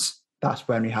 18 months, that's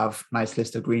when we have a nice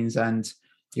list of greens and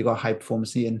you got high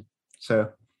performance eating. So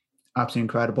absolutely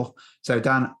incredible. So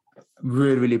Dan,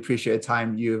 really, really appreciate your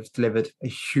time. You've delivered a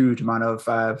huge amount of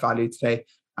value today.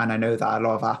 And I know that a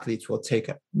lot of athletes will take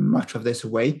much of this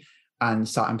away and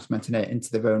start implementing it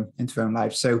into their own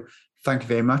lives. So thank you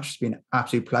very much. It's been an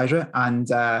absolute pleasure. And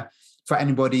for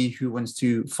anybody who wants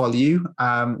to follow you,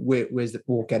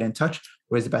 or get in touch,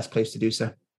 where's the best place to do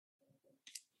so?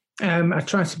 I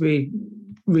try to be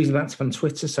reasonably active on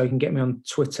Twitter, so you can get me on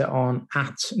Twitter on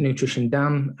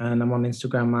 @NutritionDan, and I'm on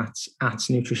Instagram at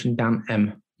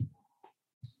NutritionDanM.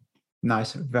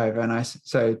 Nice, very, very nice.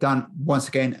 So Dan, once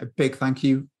again, a big thank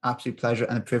you, absolute pleasure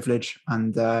and a privilege,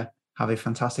 and have a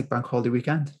fantastic bank holiday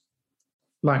weekend.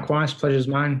 Likewise, pleasure's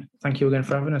mine. Thank you again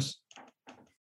for having us.